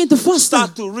 fast. Begin te vasten.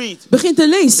 Start to read. Begin te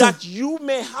lezen. That you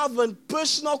may have a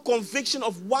personal conviction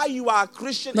of why you are a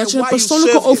Christian Dat and je een why you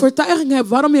persoonlijke serve Him. overtuiging hebt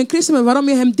waarom je een christen bent, waarom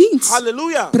je hem dient.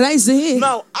 Hallelujah. Prijs de Heer.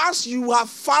 Now, as you have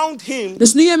found Him,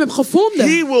 Dus nu je hem hebt gevonden,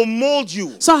 He will mold you.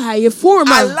 zal hij je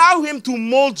vormen. Allow Him to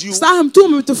mold you. Sta hem toe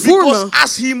om je te Because vormen.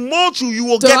 as He molds you, you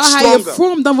will get Terwijl hij je stronger.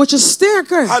 vormt, dan word je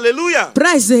sterker. Hallelujah.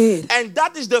 Prijs de Heer. And that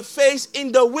is the phase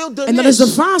in the En dat is de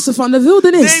wilderness. fase van de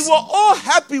wildernis. They were all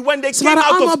happy when they Ze came waren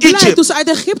out allemaal of blij toen Egypt. ze uit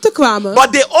Egypte kwamen.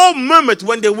 But they all murmured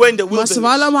when they were in the Maar ze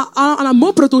waren wilderness. allemaal aan het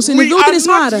mopperen toen ze in de We are wildernis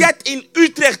not waren. yet in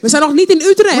Utrecht. We zijn nog niet in We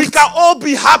Utrecht. can all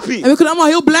be happy En we kunnen allemaal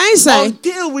heel blij zijn.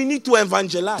 until we need to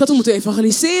evangelize. Dat we moeten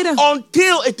evangeliseren.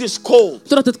 Until it is cold.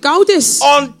 Totdat het koud is.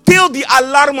 Until the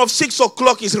alarm of 6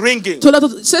 o'clock is ringing. Totdat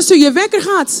het 6 uur je wekker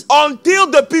gaat. Until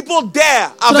the people there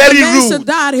are Totdat de very mensen rude.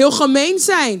 daar heel gemeen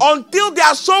zijn. Until there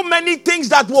are so many things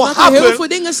that will Totdat er heel veel happen.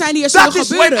 dingen zijn die er zullen That is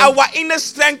when gebeuren. our inner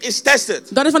strength is tested.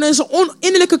 Dat is wanneer onze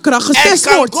innerlijke kracht And getest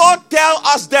can wordt. God tell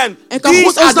us then, En kan these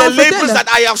God are ons the dan laborers vertellen?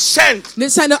 that I have sent?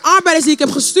 Dit zijn de arbeiders die ik heb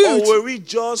Or gestuurd. were we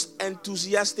just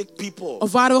enthusiastic people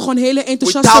Of waren we gewoon hele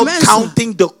enthousiaste without mensen.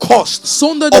 counting the cost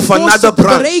Zonder de of kosten another te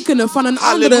branch? berekenen van een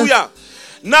andere. Hallelujah.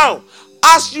 Now,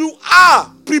 As you are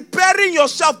preparing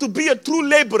yourself to be a true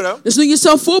laborer, Dus nu je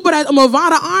jezelf voorbereidt om een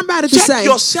ware arbeider te check zijn.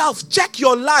 yourself, check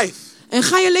your life. En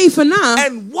ga je leven na.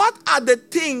 And what are the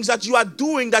things that you are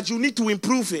doing that you need to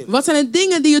improve in? Wat zijn de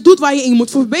dingen die je doet waar je in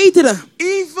moet verbeteren?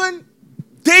 Even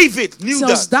David knew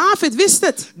Zelfs that. David wist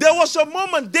het. There was a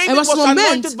moment David Er was was een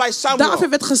anointed moment, by Samuel. David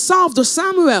werd gezalfd door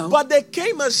Samuel. But there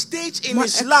came a stage in Maar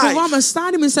his er kwam life een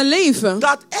stadium in zijn leven.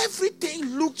 that everything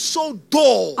looked so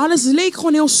dull. Alles leek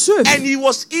gewoon heel suf. And he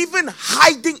was even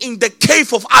hiding in the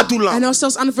cave of Adullam. En hij was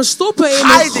zelfs aan het verstoppen in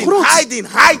een grot.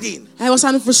 Hiding. Hij was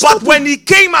aan het But verstoppen. when he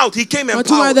came out, he came Maar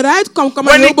toen hij empowered. eruit kwam, kwam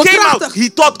hij When heel he came out, bekrachtigd.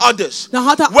 he taught others. Dan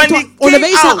had hij When he came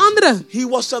onderwezen aan out, anderen. he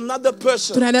was another Toen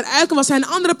person. hij eruit kwam, was hij een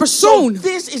andere So persoon.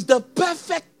 this is the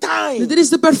perfect time Dit is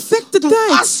de perfecte to tijd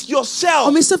ask yourself,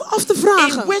 om jezelf af te in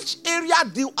vragen. which area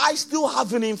do I still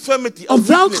have an infirmity? A Op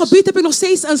welk weakness? gebied heb ik nog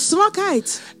steeds een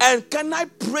zwakheid? And can I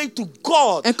pray to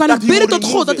God En kan that ik he bidden will tot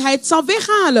remove God dat it? hij het zal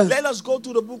weghalen? Let us go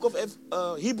to the book of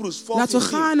Hebrews 4:15. Laten we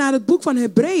gaan naar het boek van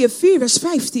Hebreeën 4 vers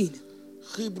 15.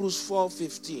 Hebrews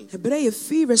 4:15. Hebreeën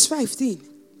 4 vers 15.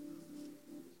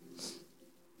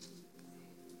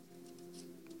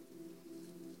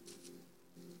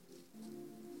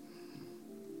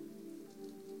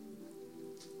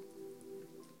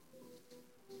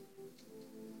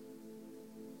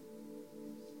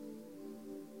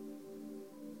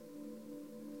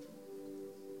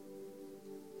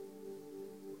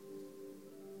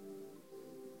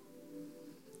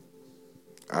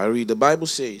 I read, the Bible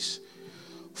says,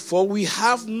 "For we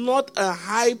have not a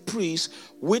high priest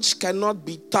which cannot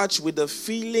be touched with the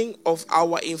feeling of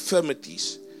our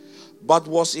infirmities, but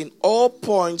was in all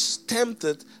points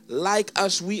tempted like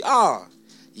as we are,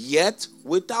 yet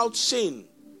without sin."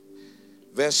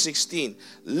 Verse 16,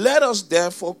 "Let us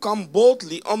therefore come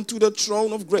boldly unto the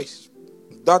throne of grace,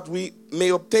 that we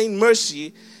may obtain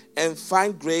mercy and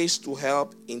find grace to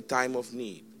help in time of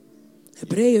need."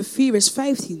 Hebreeën 4 vers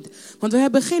 15. Want we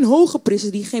hebben geen hoge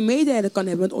priester die geen medelijden kan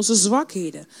hebben met onze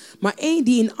zwakheden. Maar één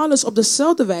die in alles op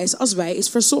dezelfde wijze als wij is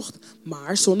verzocht,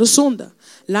 maar zonder zonde.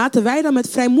 Laten wij dan met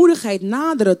vrijmoedigheid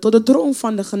naderen tot de troon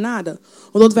van de genade.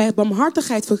 Omdat wij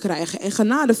barmhartigheid verkrijgen en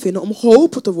genade vinden om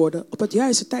geholpen te worden op het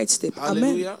juiste tijdstip. Amen.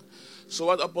 Hallelujah. So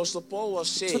what Apostle Paul was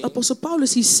Dus saying wat apostel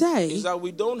Paulus hier is zei. that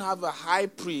we don't have a high We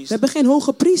priest hebben geen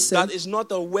hoge priester that is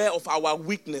not aware of our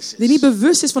weaknesses. die niet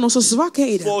bewust is van onze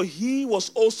zwakheden. For he was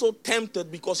also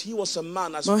tempted because he was a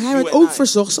man as Maar hij you werd ook and I.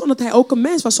 verzocht omdat hij ook een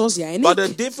mens was zoals jij en But the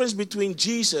ik. difference between Maar het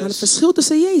Jesus verschil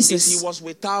tussen is he Jezus. was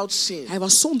without sin. Hij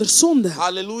was zonder zonde.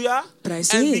 Hallelujah. Prijs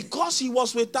de And Heer. because he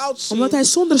was without sin, Omdat hij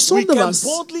zonder we zonde can was,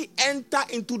 boldly enter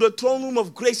into the throne room of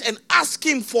grace and ask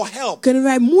him for help. kunnen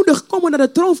wij moedig komen naar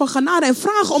de troon van genade en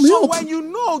vragen om So hulp. when you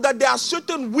know that there are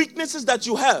certain weaknesses that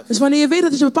you have, Dus wanneer je weet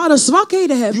dat je bepaalde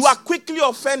zwakheden hebt you are quickly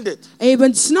offended. en je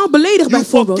bent snel beledigd You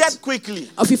bijvoorbeeld, forget quickly.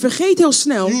 of je vergeet heel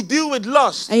snel You deal with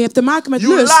lust. en je hebt te maken met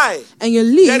You lust lie. en je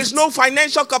There is liegt, no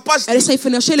financial capacity. er is geen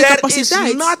financiële There is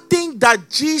capaciteit. nothing that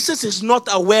Jesus is not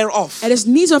aware of. Er is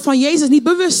niets waarvan Jezus niet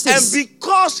bewust And is.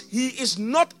 because he is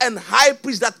not a high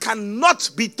priest that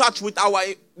cannot be touched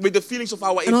with the feelings of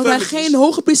our En omdat hij infirmities, geen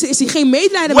hoge priester is die geen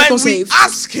medelijden met when ons we heeft,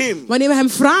 ask him wanneer we hem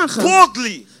vragen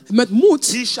boldly, met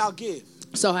moed, he shall give.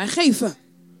 zal hij geven.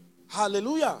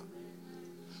 Hallelujah.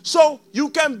 So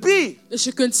you can be Dus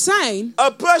je kunt zijn a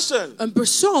person. een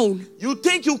persoon. You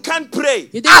think you can't pray.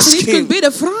 Je denkt dat Ask je niet kunt him.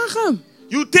 bidden, vraag hem.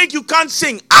 You think you can't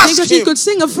sing. Je denkt Ask dat je niet him. kunt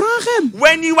zingen, vraag hem.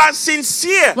 When you are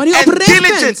sincere Wanneer je and oprecht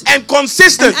diligent bent and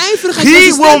consistent, en ijverig en he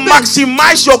consistent will bent,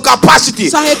 maximize your capacity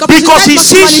zal hij capaciteit because he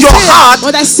sees your maximaliseren. heart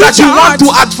Want hij ziet that je you want hart, to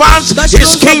advance dat je his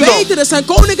wilt kingdom. verbeteren zijn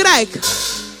koninkrijk.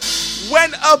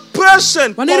 When a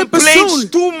person Wanneer een complains persoon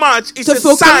too much, it's te a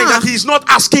veel sign klaagt, that he is not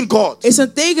asking God. Is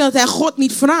een teken dat hij God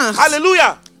niet vraagt.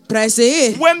 Hallelujah. Prijs de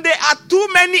Heer. When there are too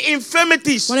many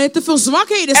infirmities Wanneer er te veel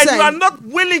zwakheden and you are zijn not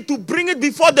willing to bring it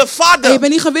before the en je Father,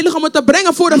 bent niet gewillig om het te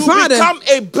brengen voor de you Vader, become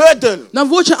a burden. dan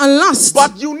word je een last. But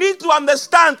you need to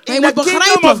understand, Maar in je the moet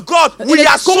kingdom of begrijpen, God, in we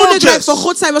are het koninkrijk soldiers. van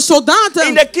God zijn we soldaten.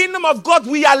 In the kingdom of God,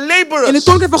 we are In laborers. het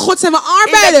koninkrijk van God zijn we In the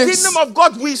arbeiders. kingdom of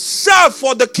God, we serve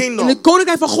for the In kingdom. het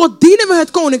koninkrijk van God dienen we het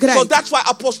So koninkrijk. that's why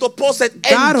Apostle Paul said,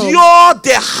 Daarom. endure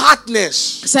the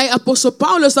hardness. Zei apostel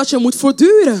Paulus dat je moet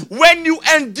voortduren. When you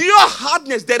endure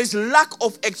hardness, there is lack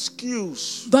of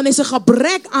excuse. Dan is er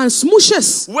gebrek aan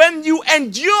smoesjes. When you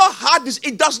endure hardness,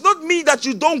 it does not mean that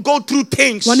you don't go through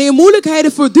things. Wanneer je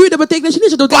moeilijkheden voortduurt, dat betekent dat je niet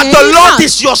zo door But dingen the heen Lord gaat.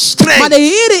 is your Maar strength. de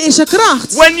Heer is je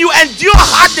kracht. When you endure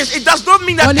hardness, it does not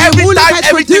mean that Wanneer je every time moeilijkheid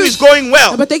everything is voortduurt, going well.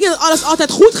 dat betekent dat alles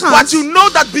altijd goed gaat. But you know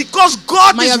that because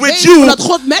God Maar is je with weet you, dat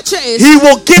God met je is, He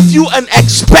will give you an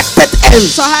expected end.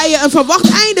 zal hij je een verwacht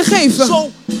einde geven.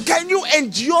 So Can you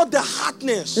endure the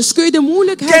hardness? Dus kun je de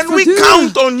moeilijkheid Can we verduren.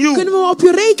 count on you? Kunnen we op je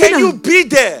Can you rekenen? be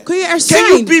there? Kun je er Can zijn?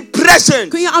 you be present?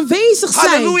 Kun je aanwezig zijn?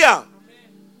 Hallelujah.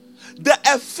 The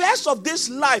affairs of this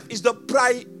life is the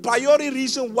priority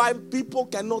reason why people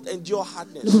cannot endure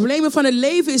hardness. De problemen van het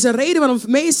leven is de reden waarom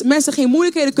mensen geen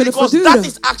moeilijkheden kunnen Because verduren.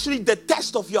 that is actually the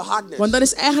test of your hardness. Want dat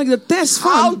is eigenlijk de test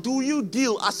How van. do you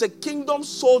deal as a kingdom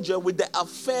soldier with the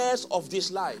affairs of this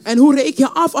life? En hoe reken je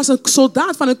af als een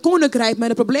soldaat van een koninkrijk met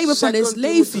de problemen van dit 2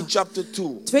 Timothy leven? chapter 2.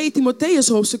 2 Timotheus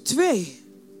hoofdstuk 2.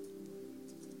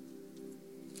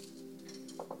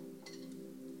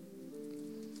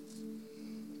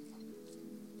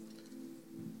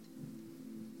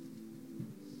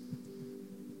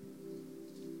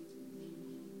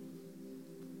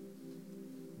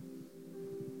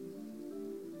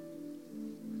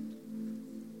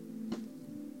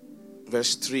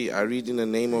 Verse 3, I read in the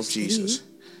name of Jesus.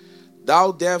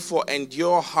 Thou therefore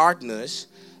endure hardness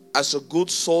as a good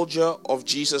soldier of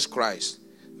Jesus Christ.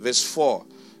 Verse 4,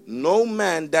 no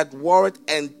man that warreth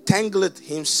entangleth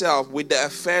himself with the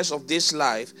affairs of this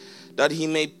life, that he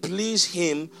may please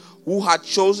him who had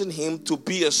chosen him to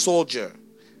be a soldier.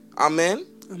 Amen.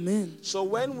 Amen. So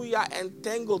when we are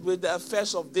entangled with the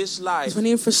affairs of this life, Dus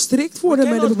wanneer we verstrikt worden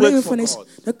met de problemen van deze,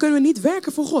 dan kunnen we niet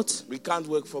werken voor God. we can't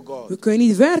work for God. We kunnen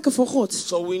niet werken voor God.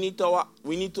 So we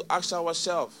need to ask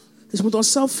ourselves, Dus we moeten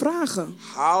onszelf vragen: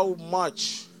 how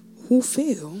much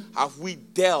hoeveel have we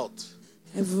dealt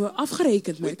hebben we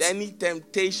afgerekend with met any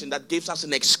temptation that gives us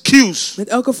an excuse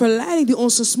elke verleiding die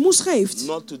ons een smoes geeft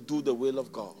not to do the will of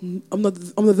God?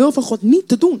 om de wil van God niet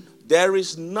te doen? There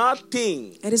is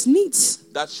nothing Er is niets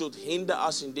that should hinder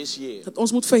us in this year, dat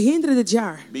ons moet verhinderen dit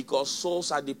jaar. because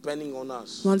souls are depending on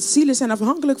us. Want zielen zijn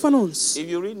afhankelijk van ons. If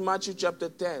you read Matthew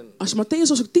chapter 10, Als je Mattheüs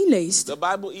hoofdstuk 10 leest, the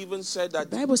Bible even said that de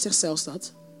Bijbel zegt zelfs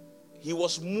dat. he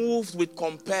was moved with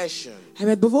compassion Hij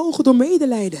werd bewogen door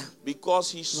medelijden.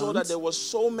 because he saw that there were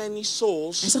so many Hij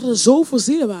souls zag dat er zoveel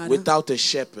zielen waren without a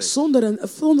shepherd. zonder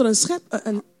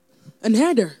een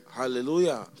herder.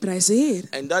 Hallelujah. Prijs de Heer.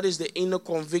 And that is the inner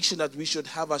conviction that we should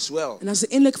have as well. En dat is de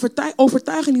innerlijke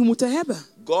overtuiging die we moeten hebben.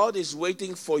 God is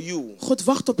waiting for you, God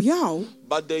wacht op jou,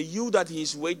 but the you that he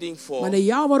is waiting for maar de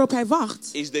jou waarop hij wacht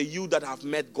is the you that have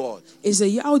met God. is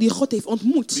de jou die God heeft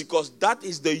ontmoet. Because that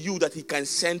is the you that he can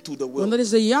send to the Want world. dat is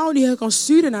de jou die hij kan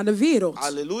sturen naar de wereld.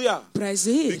 Hallelujah. Prijs de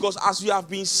Heer. Because as we have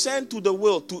been sent to the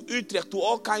world, to Utrecht, to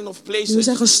all kind of We places,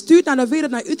 zijn gestuurd naar de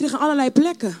wereld, naar Utrecht en allerlei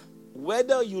plekken.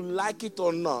 whether you like it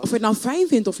or not, Of je het nou fijn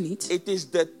vindt of niet. it is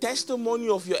the testimony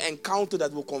of your encounter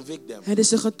that will convict them. Het is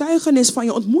de getuigenis van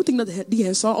je ontmoeting die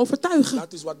hen zal overtuigen.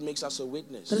 That is what makes us a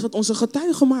witness. Dat is wat onze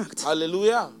getuige maakt.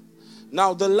 Hallelujah.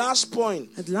 Now the last point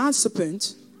Het laatste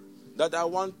punt that I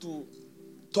want to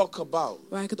talk about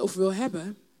waar ik het over wil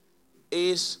hebben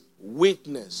is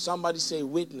witness. Somebody say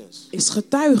witness. is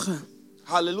getuigen.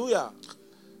 Hallelujah.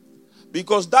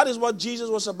 Because that is what Jesus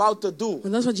was about to do. Want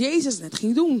dat is wat Jezus net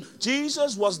ging doen.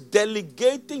 Jesus was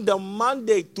delegating the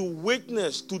mandate to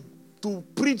witness, to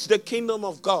preach the kingdom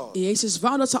of God. Jezus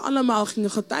wou dat ze allemaal gingen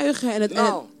getuigen. En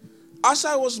Now, as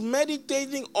I was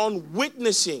meditating on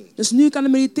witnessing, dus nu ik aan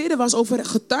het mediteren was over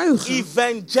getuigen,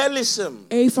 evangelism,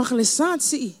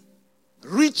 evangelisatie,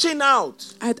 reaching out,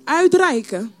 het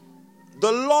uitreiken,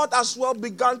 the Lord as well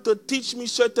began to teach me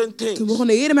certain things. toen begon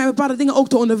de Heer mij bepaalde dingen ook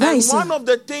te And onderwijzen. one of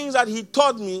the things that he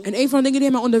taught me, En een van de dingen die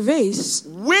hij mij onderwees,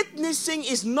 witnessing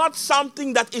is not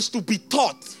something that is to be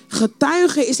taught.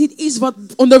 getuigen is niet iets wat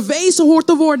onderwezen hoort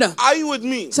te worden. Are you with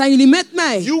me? Zijn jullie met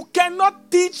mij? You cannot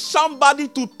teach somebody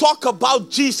to talk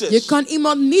about Jesus. Je kan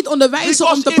iemand niet onderwijzen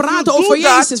Because om te if you praten do over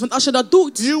that, Jezus. Want als je dat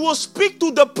doet, You will speak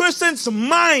to the person's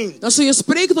mind. dan zul je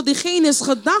spreken tot diegene's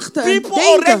gedachten en People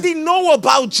already denken. know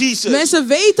about Jesus. Mensen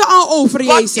weten al over But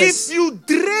Jezus. if you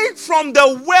drink from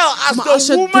the well, as Maar als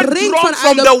the je woman drinkt drank vanuit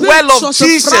from the de well put, of zoals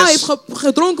de vrouw heeft Jesus,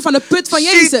 gedronken van de put van she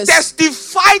Jezus,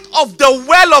 testified of the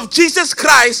well of Jesus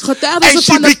Christ, getuigde and ze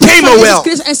she van de put became van a Jezus well.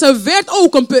 Christus en ze werd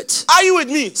ook een put. Are you with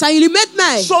me? Zijn jullie met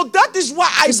mij? So that is why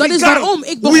I Dus dat is began. waarom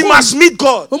ik We begon. must meet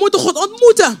God. We moeten God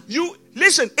ontmoeten. You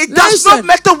listen. It does Luister. not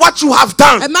matter what you have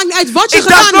done. Het maakt niet uit wat je It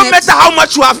does gedaan not hebt. matter how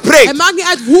much you have Het prayed. maakt niet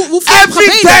uit hoeveel je hebt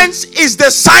gebeden. Evidence is the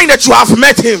sign that you have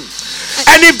met Him.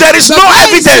 And if there is no Bewijs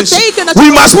evidence, betekent dat we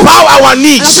je must moet- bow our En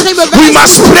knees. als er geen bewijs We is,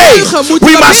 must moeten we pray. buigen, moeten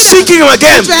We we must bidden. seek Him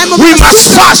again. Moeten we hem We opzoeken. must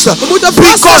fast. We moeten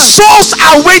vasten. Because souls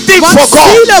are waiting for Want God.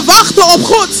 zielen wachten op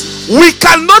God. We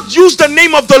cannot use the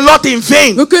name of the Lord in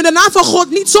vain. We kunnen de naam van God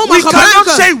niet zomaar We cannot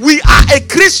gebruiken. say we are a We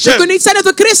Christian. kunnen niet zeggen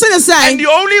dat we christenen zijn. And the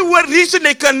only reason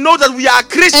they can know that we are En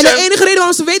de Christians enige reden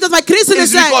waarom ze weten dat wij christenen is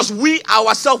zijn, because we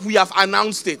ourselves we have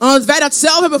announced it. omdat wij dat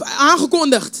zelf hebben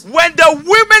aangekondigd. When the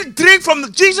women drink from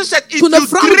Jesus said, if Toen de you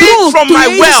vrouw drink dronk, from toen my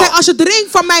Jezus zei, well, als je drinkt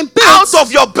van mijn out put,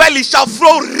 of your belly shall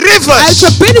flow uit rivers.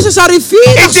 je binnenste zal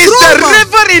rivieren It is the stromen.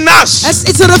 river in us Het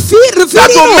is een rivier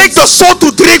that will in make ons. the soul to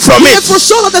drink from Die it. ervoor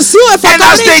zorgt dat de ziel ervan And kan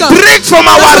as they drinken. drink from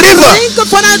Als our ze river, drinken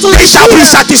vanuit they onze shall be rivier,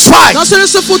 satisfied. dan zullen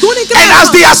ze voldoening And as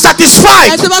they krijgen. are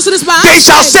satisfied, En terwijl ze dus they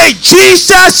shall behaald zijn, say,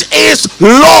 Jesus is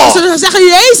Lord. zullen ze zeggen,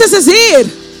 Jezus is Heer.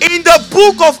 In the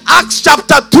book of Acts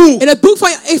chapter 2, In het boek van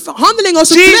Handelingen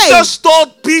hoofdstuk 2 Jesus told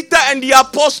Peter and the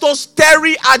apostles,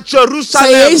 tarry at zei Jerusalem.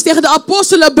 Jezus tegen de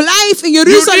apostelen, blijf in You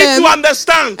need Jeruzalem. to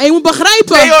understand. En je moet They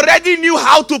begrijpen, already knew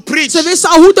how to preach. ze wisten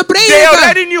al hoe te They prediken.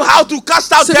 already knew how to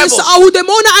cast out Ze devils. wisten al hoe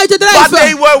demonen uit te But they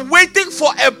drijven. were waiting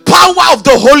for a power of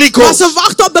the Holy Maar Ghost. ze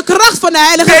wachten op de kracht van de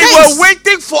Heilige They were Geest.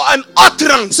 waiting for an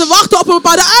utterance. Ze wachten op een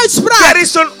bepaalde There uitspraak.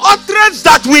 is an utterance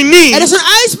that we Er need is een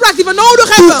uitspraak die we nodig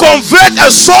to hebben. convert a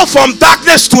soul from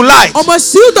darkness to light. Om een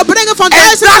ziel te brengen van And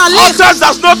duisternis naar that licht. utterance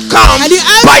does not come En die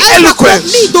by uitspraak komt eloquence.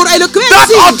 niet door That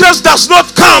eloquentie. utterance does not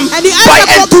come En die by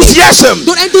uitspraak komt niet enthusiasm.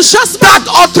 door enthousiasme. That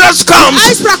utterance comes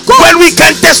uitspraak komt when we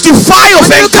can testify of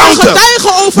wanneer we kunnen encounter.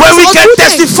 getuigen over When we onze can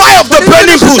ontmoeting. testify of the Wanneer we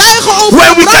burning kunnen bush. getuigen over When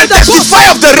het we can brandende bos. testify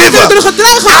of the Wanneer we river. kunnen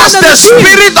getuigen van As de the rivier.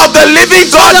 Spirit of the living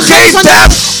God De geest gave van them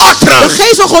De utterance.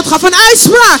 geest van God gaf een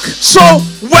uitspraak. So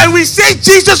when we say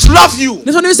Jesus loves you,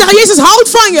 Dus wanneer we zeggen, Jezus houdt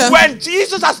van je. when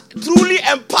Jesus has truly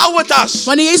empowered us,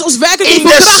 Wanneer Jezus ons werkelijk in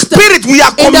heeft the verkrachtigd. Spirit we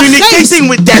are In de geest communicating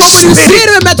with their spirit.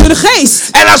 communiceren we met hun geest.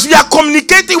 And as we are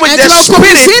communicating with En their terwijl we spirit,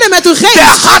 communiceren met hun their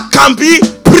geest, heart can be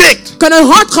pricked. kan hun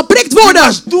hart geprikt We worden.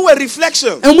 must do a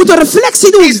reflection. En we moeten een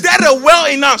reflectie doen. Is there a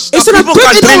well in us Is that er een people can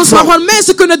put in drink ons from? waarvan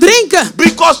mensen kunnen drinken?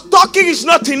 Because talking is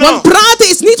not enough. Want praten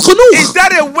is niet Is genoeg.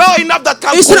 there a well enough that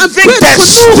can Is er een convict put their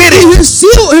genoeg die spirit? hun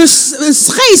ziel, hun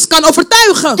geest kan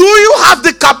overtuigen? Do you have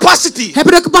the capacity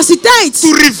Hebben de capaciteit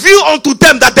to reveal unto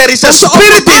them that there is a om te spirit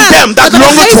in openbaren them that dat er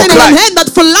een longeth geest for in Christ? hen dat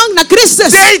verlangt naar Christus?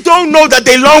 They don't know that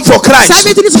they long for Zij Christ.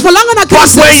 weten niet, ze verlangen naar But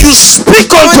when Christus. you speak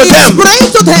unto Wanneer je them,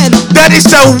 spreekt tot hen, there is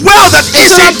a well that is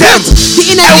is er in een them. put die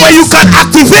in And hen when you is. can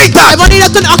activate En that, wanneer je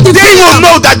dat kunt they will activeren,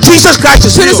 know that Jesus Christ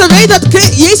is zullen ze real. weten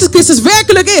dat Jezus Christus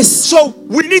werkelijk is. So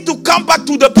we need to come back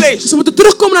to the place Ze moeten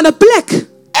terugkomen naar de plek.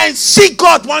 and seek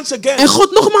God once again. En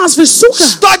God nogmaals weer zoeken.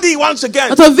 Study once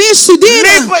again. Dat we weer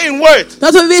studeren. Labor in word.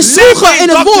 Dat we weer Labor zoeken in in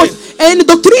het woord en in de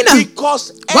doctrine.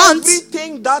 Because Want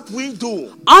everything that we do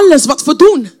alles wat we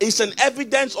doen is an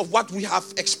evidence of what we have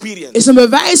experienced. is een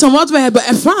bewijs van wat we hebben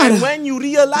And ervaren. when you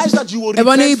realize that, you will En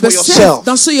wanneer je repent for beseft, yourself.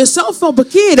 dan zul je jezelf wel This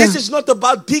bekeren. is not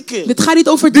about deacon. Dit gaat niet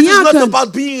over This is not diaken.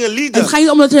 about being a Het leader. gaat niet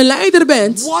om dat je een leider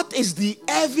bent. What is the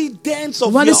evidence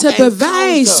of Wat is your het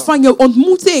bewijs encounter? van je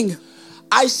ontmoeting?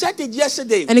 I said it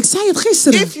yesterday. En ik zei het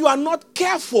gisteren. If you are not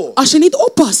careful, Als je niet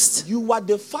oppast, you are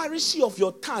the Pharisee of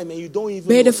your time and you don't even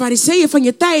ben je de know. fariseeën van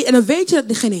je tijd en dan weet je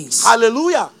dat geen eens.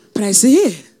 Hallelujah. Prijs de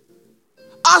Heer.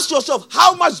 Ask yourself,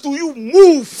 how much do you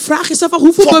move Vraag jezelf af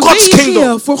hoeveel For God's beweeg je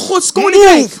kingdom. voor Gods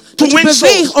koninkrijk. Move to Dat je win beweegt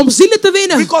souls. om zielen te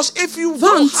winnen. Because if you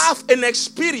Want don't have an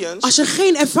experience, als je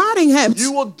geen ervaring hebt,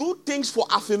 you will do things for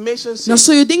affirmation sake. dan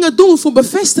zul je dingen doen voor You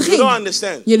don't bevestiging.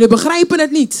 understand. Jullie begrijpen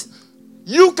het niet.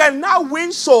 You can now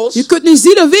win souls Je kunt nu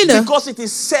zielen winnen because it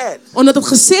is said, omdat het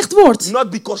gezegd wordt. not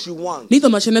because you want. Niet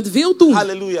omdat je het wilt doen.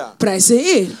 Hallelujah. Prijs de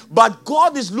Heer. But God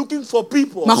is looking for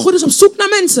people Maar God is op zoek naar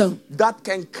mensen that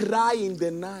can cry in the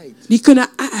night. die kunnen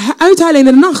uithuilen in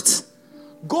de nacht.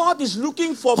 God is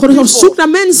looking for God is op zoek people naar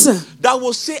mensen that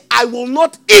will say, I will not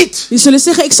eat die zullen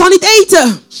zeggen, ik zal niet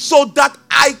eten. so that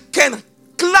I can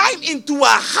climb into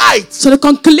a height Zodat ik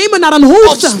kan klimmen naar een of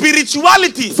hoogte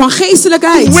spirituality van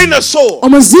geestelijkheid. to win a soul.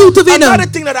 Om een ziel te Another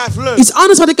winnen. thing that I've learned, Iets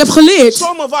anders wat ik heb geleerd.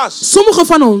 some of us, Sommigen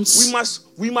van ons.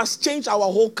 we must change our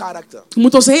whole character. We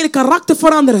moeten ons hele karakter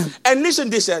veranderen. And listen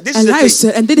this is En the thing. luister,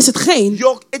 en dit is hetgeen.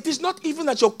 It is not even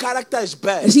that your character is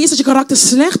bad, Het is niet eens dat je karakter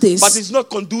slecht but is. it's not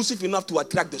conducive enough to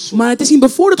attract the soul. Maar het is niet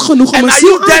bevorderd genoeg om And een are ziel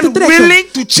you aan te then trekken. willing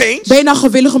to change? Ben je nou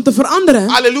gewillig om te veranderen?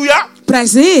 Hallelujah.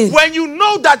 Prijs de Heer. When you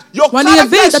know that your Wanneer je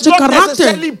character weet is dat je not karakter-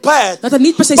 necessarily bad, Dat het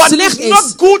niet per se but slecht it's not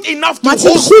is. good enough to Maar het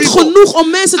is niet hold goed people. genoeg om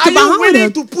mensen te Are you willing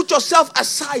behouden. to put yourself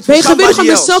aside Ben for je gewillig om somebody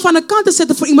else? jezelf aan de kant te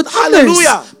zetten voor iemand anders?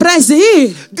 Halleluja. Prijs de Heer.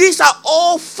 These are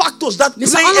all factors that Dit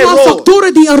play zijn a allemaal role.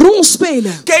 factoren die een rol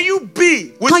spelen. Can you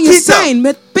be with Kan je Peter zijn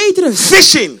met Petrus.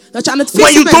 Fishing. Dat je aan het When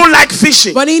vissen you don't bent. like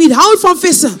fishing. Wanneer je niet houdt van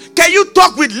vissen. Can you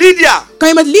talk with Lydia? Kan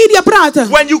je met Lydia praten.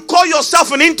 When you call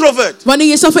yourself an introvert. Wanneer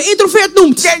je jezelf een introvert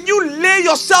noemt. Can you lay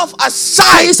yourself Kan je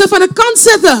aside jezelf aan de kant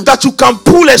zetten. that you can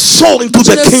pull a soul into Dat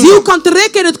je the de ziel kingdom? kan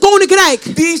trekken in het koninkrijk.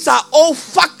 These are all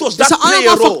factors Dat that zijn play a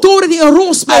allemaal role. factoren die een rol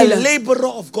A spelen.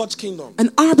 laborer of God's kingdom.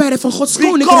 Een arbeider van Gods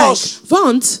Because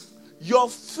koninkrijk. Your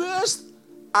first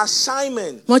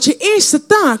assignment Want je eerste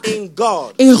taak in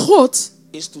God in God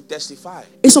is to testify.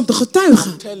 is om te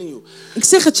getuigen. I'm telling you. Ik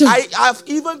zeg het je. I have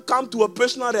even come to a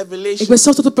personal revelation. Ik ben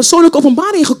zelfs tot een persoonlijke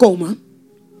openbaring gekomen.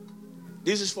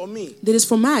 This is for me. Dit is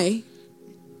voor mij.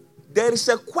 There is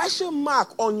a question mark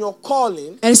on your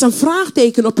calling Er is een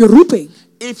vraagteken op je roeping.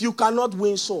 if you cannot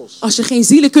win souls. Als je geen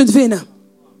zielen kunt winnen.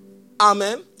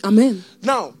 Amen. Amen.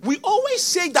 Now, we always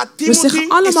say that We Timothy zeggen is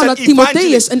allemaal an dat Timotheus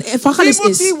evangelist. een evangelist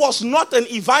Timothy is. was not an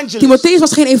evangelist. Timotheus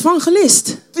was geen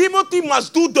evangelist. Timothy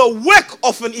must do the work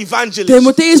of an evangelist.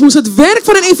 Timotheus moest het werk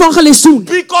van een evangelist doen.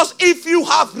 Because if you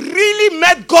have really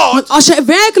met God, Want als je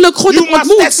werkelijk God you hebt must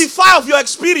ontmoet, testify of your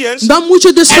experience. dan moet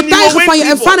je dus And you will getuigen win van je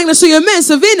people. ervaring. Dan zul je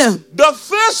mensen winnen. The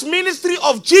first ministry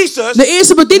of Jesus De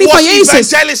eerste bediening was van Jezus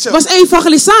evangelism. was The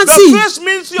evangelisatie. first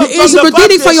ministry of De John eerste the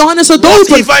bediening van Baptist Johannes de was Doper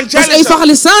was evangelism.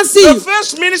 evangelisatie. The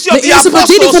first ministry of De the eerste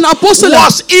bediening van de apostles apostelen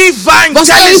was was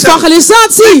evangelism.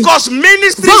 evangelisatie. Because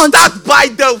ministry Want starts by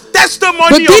the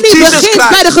testimony of Bediening Jesus begint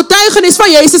bij de Christ. getuigenis van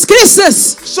Jezus Christus.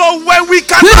 So when we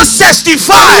cannot Dus, wanneer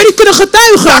testify we niet kunnen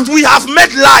getuigen that we have met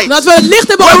light, dat we het licht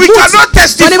hebben when we ontmoet. cannot Wanneer we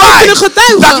testify kunnen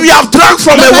getuigen that we have drunk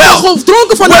from dat a we well, hebben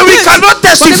gedronken van de when we put. cannot Wanneer we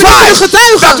testify niet kunnen that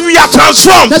getuigen we are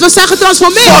transformed, dat we zijn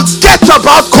getransformeerd. forget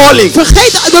about calling.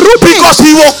 Vergeet de roeping. Because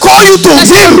he will call you to Hij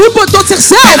zal him. roepen tot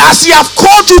zichzelf. And as he have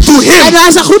called you to En him,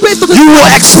 hij zal roepen tot you will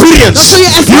experience. Dan zul je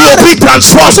You will ervaren. be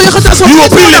transformed. Dan zul je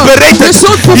getransformeerd You will be worden. liberated. Je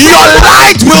zult Your bevrijd worden.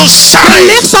 light will Je shine.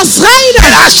 licht zal schijnen.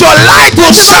 And as your light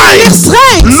will Als je licht shine,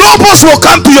 schijnt, nobles will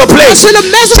come to your dan place. zullen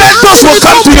mensen Gentiles will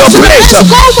come to your place.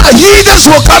 Heathens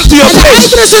will come to your En de place.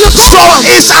 heidenen zullen So komen.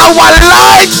 is our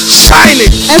light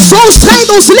shining. En zo schijnt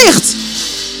ons licht.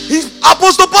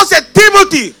 Apostle Paul said,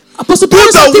 Timothy, Apostel do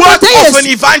Paulus the zegt work of an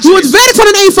Timotheus, doe het evangelist. werk van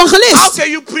een How evangelist. can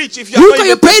you preach if you are Hoe not kan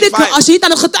je even prediken testifying? als je niet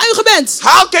aan het getuigen bent?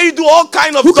 How can you do all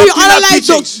kind of Hoe kun je doctrinal allerlei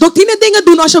teachings, doctrine dingen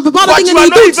doen als je bepaalde but you dingen are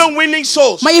niet not doet? even winning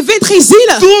souls? Maar je vindt geen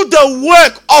zielen. Do the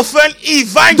work of an Doe het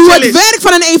evangelist. werk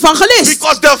van een evangelist.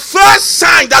 Because the first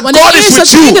sign that Want de God is eerste with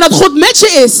you teken dat God met je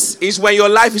is when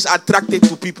your life is attracted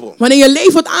to people. wanneer je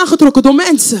leven wordt aangetrokken door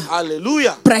mensen.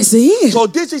 Hallelujah. Prijs de Heer. So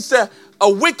this is a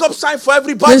wake-up sign for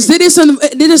everybody. Dus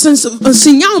dit is een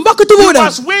signaal om wakker te You worden.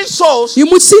 must win souls. Je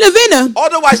moet zielen winnen.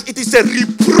 Otherwise, it is a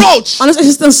reproach Anders is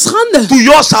het een schande to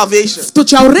your salvation. tot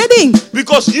jouw redding.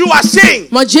 Because you are saying,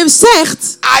 Want je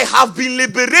zegt, I have been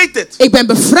liberated. ik ben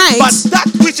bevrijd. But that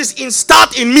which is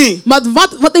installed in me Maar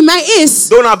wat in mij is,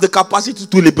 don't have the capacity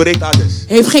to liberate others.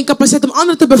 heeft geen capaciteit om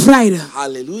anderen te bevrijden.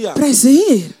 Hallelujah. Prijs de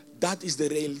Heer. That is the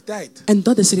realiteit. En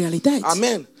dat is de realiteit.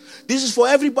 Amen. This is for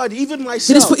everybody, even Dit is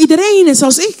myself. voor iedereen, net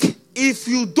zoals ik. If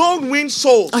you don't win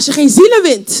souls, Als je geen zielen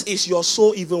wint, is your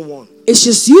soul even won? is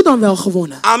je ziel dan wel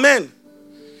gewonnen. Amen.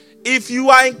 If you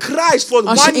are in Christ for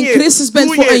Als je 1 in year, Christus bent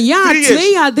 2 voor years, een jaar, 3 2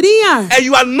 years, jaar, 3 jaar. and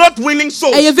you are not winning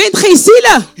souls, En je wint geen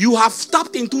zielen. you have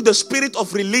tapped into the spirit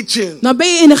of religion. Dan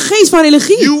ben je in de geest van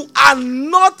religie. You are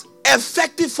not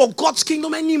effective for God's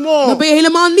kingdom anymore. Dan ben je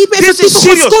helemaal niet meer This effectief is voor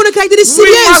Gods serious. koninkrijk. Dit is We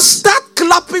must serieus. start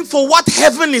clapping for what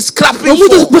heaven is We clapping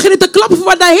moeten for. beginnen te klappen voor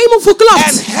waar de hemel voor And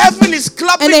klapt. heaven is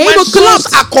clapping En de hemel when souls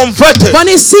klapt are converted,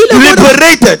 wanneer zielen worden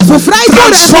liberated, bevrijd worden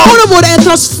en transformed. gewonnen worden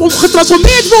en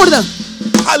getransformeerd worden.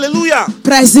 Hallelujah.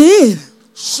 Prijs de Heer.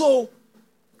 So,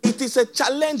 it is a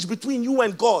challenge between you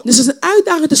and God. Dus het is een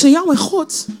uitdaging tussen jou en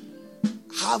God.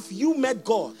 Have you met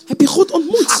God? Heb je God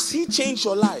ontmoet? Has He changed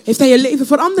your life? Heeft hij je leven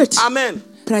veranderd? Amen.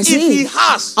 Prijs If de He Heer.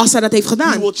 has, Als hij dat heeft He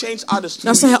gedaan, will change others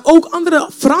dan through zal you. hij ook anderen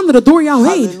veranderen door jou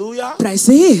heen. Hallelujah. Prijs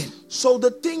de Heer. So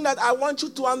the thing that I want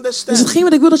you to Dus understand, hetgeen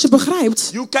wat ik wil dat je begrijpt.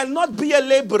 you cannot be a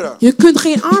laborer Je kunt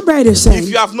geen arbeider if zijn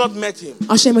you have not met Him.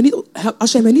 als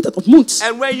jij mij niet had ontmoet.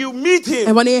 And when you meet En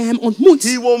Him, wanneer je hem ontmoet,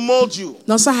 He will mold you.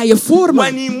 dan zal hij je When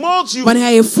vormen. He molds you Wanneer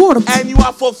hij je vormt and you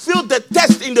have fulfilled the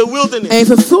test in the en wilderness, je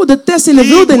vervult de test in de He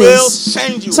will wildernis,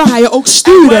 send you. zal hij je ook And when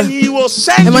sturen. He will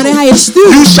send En wanneer hij you, je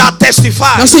stuurt, you shall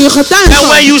testify. dan zul je And when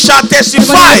getuigen. you shall En wanneer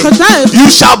testify, je getuigt, you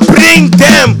shall bring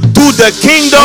them to the kingdom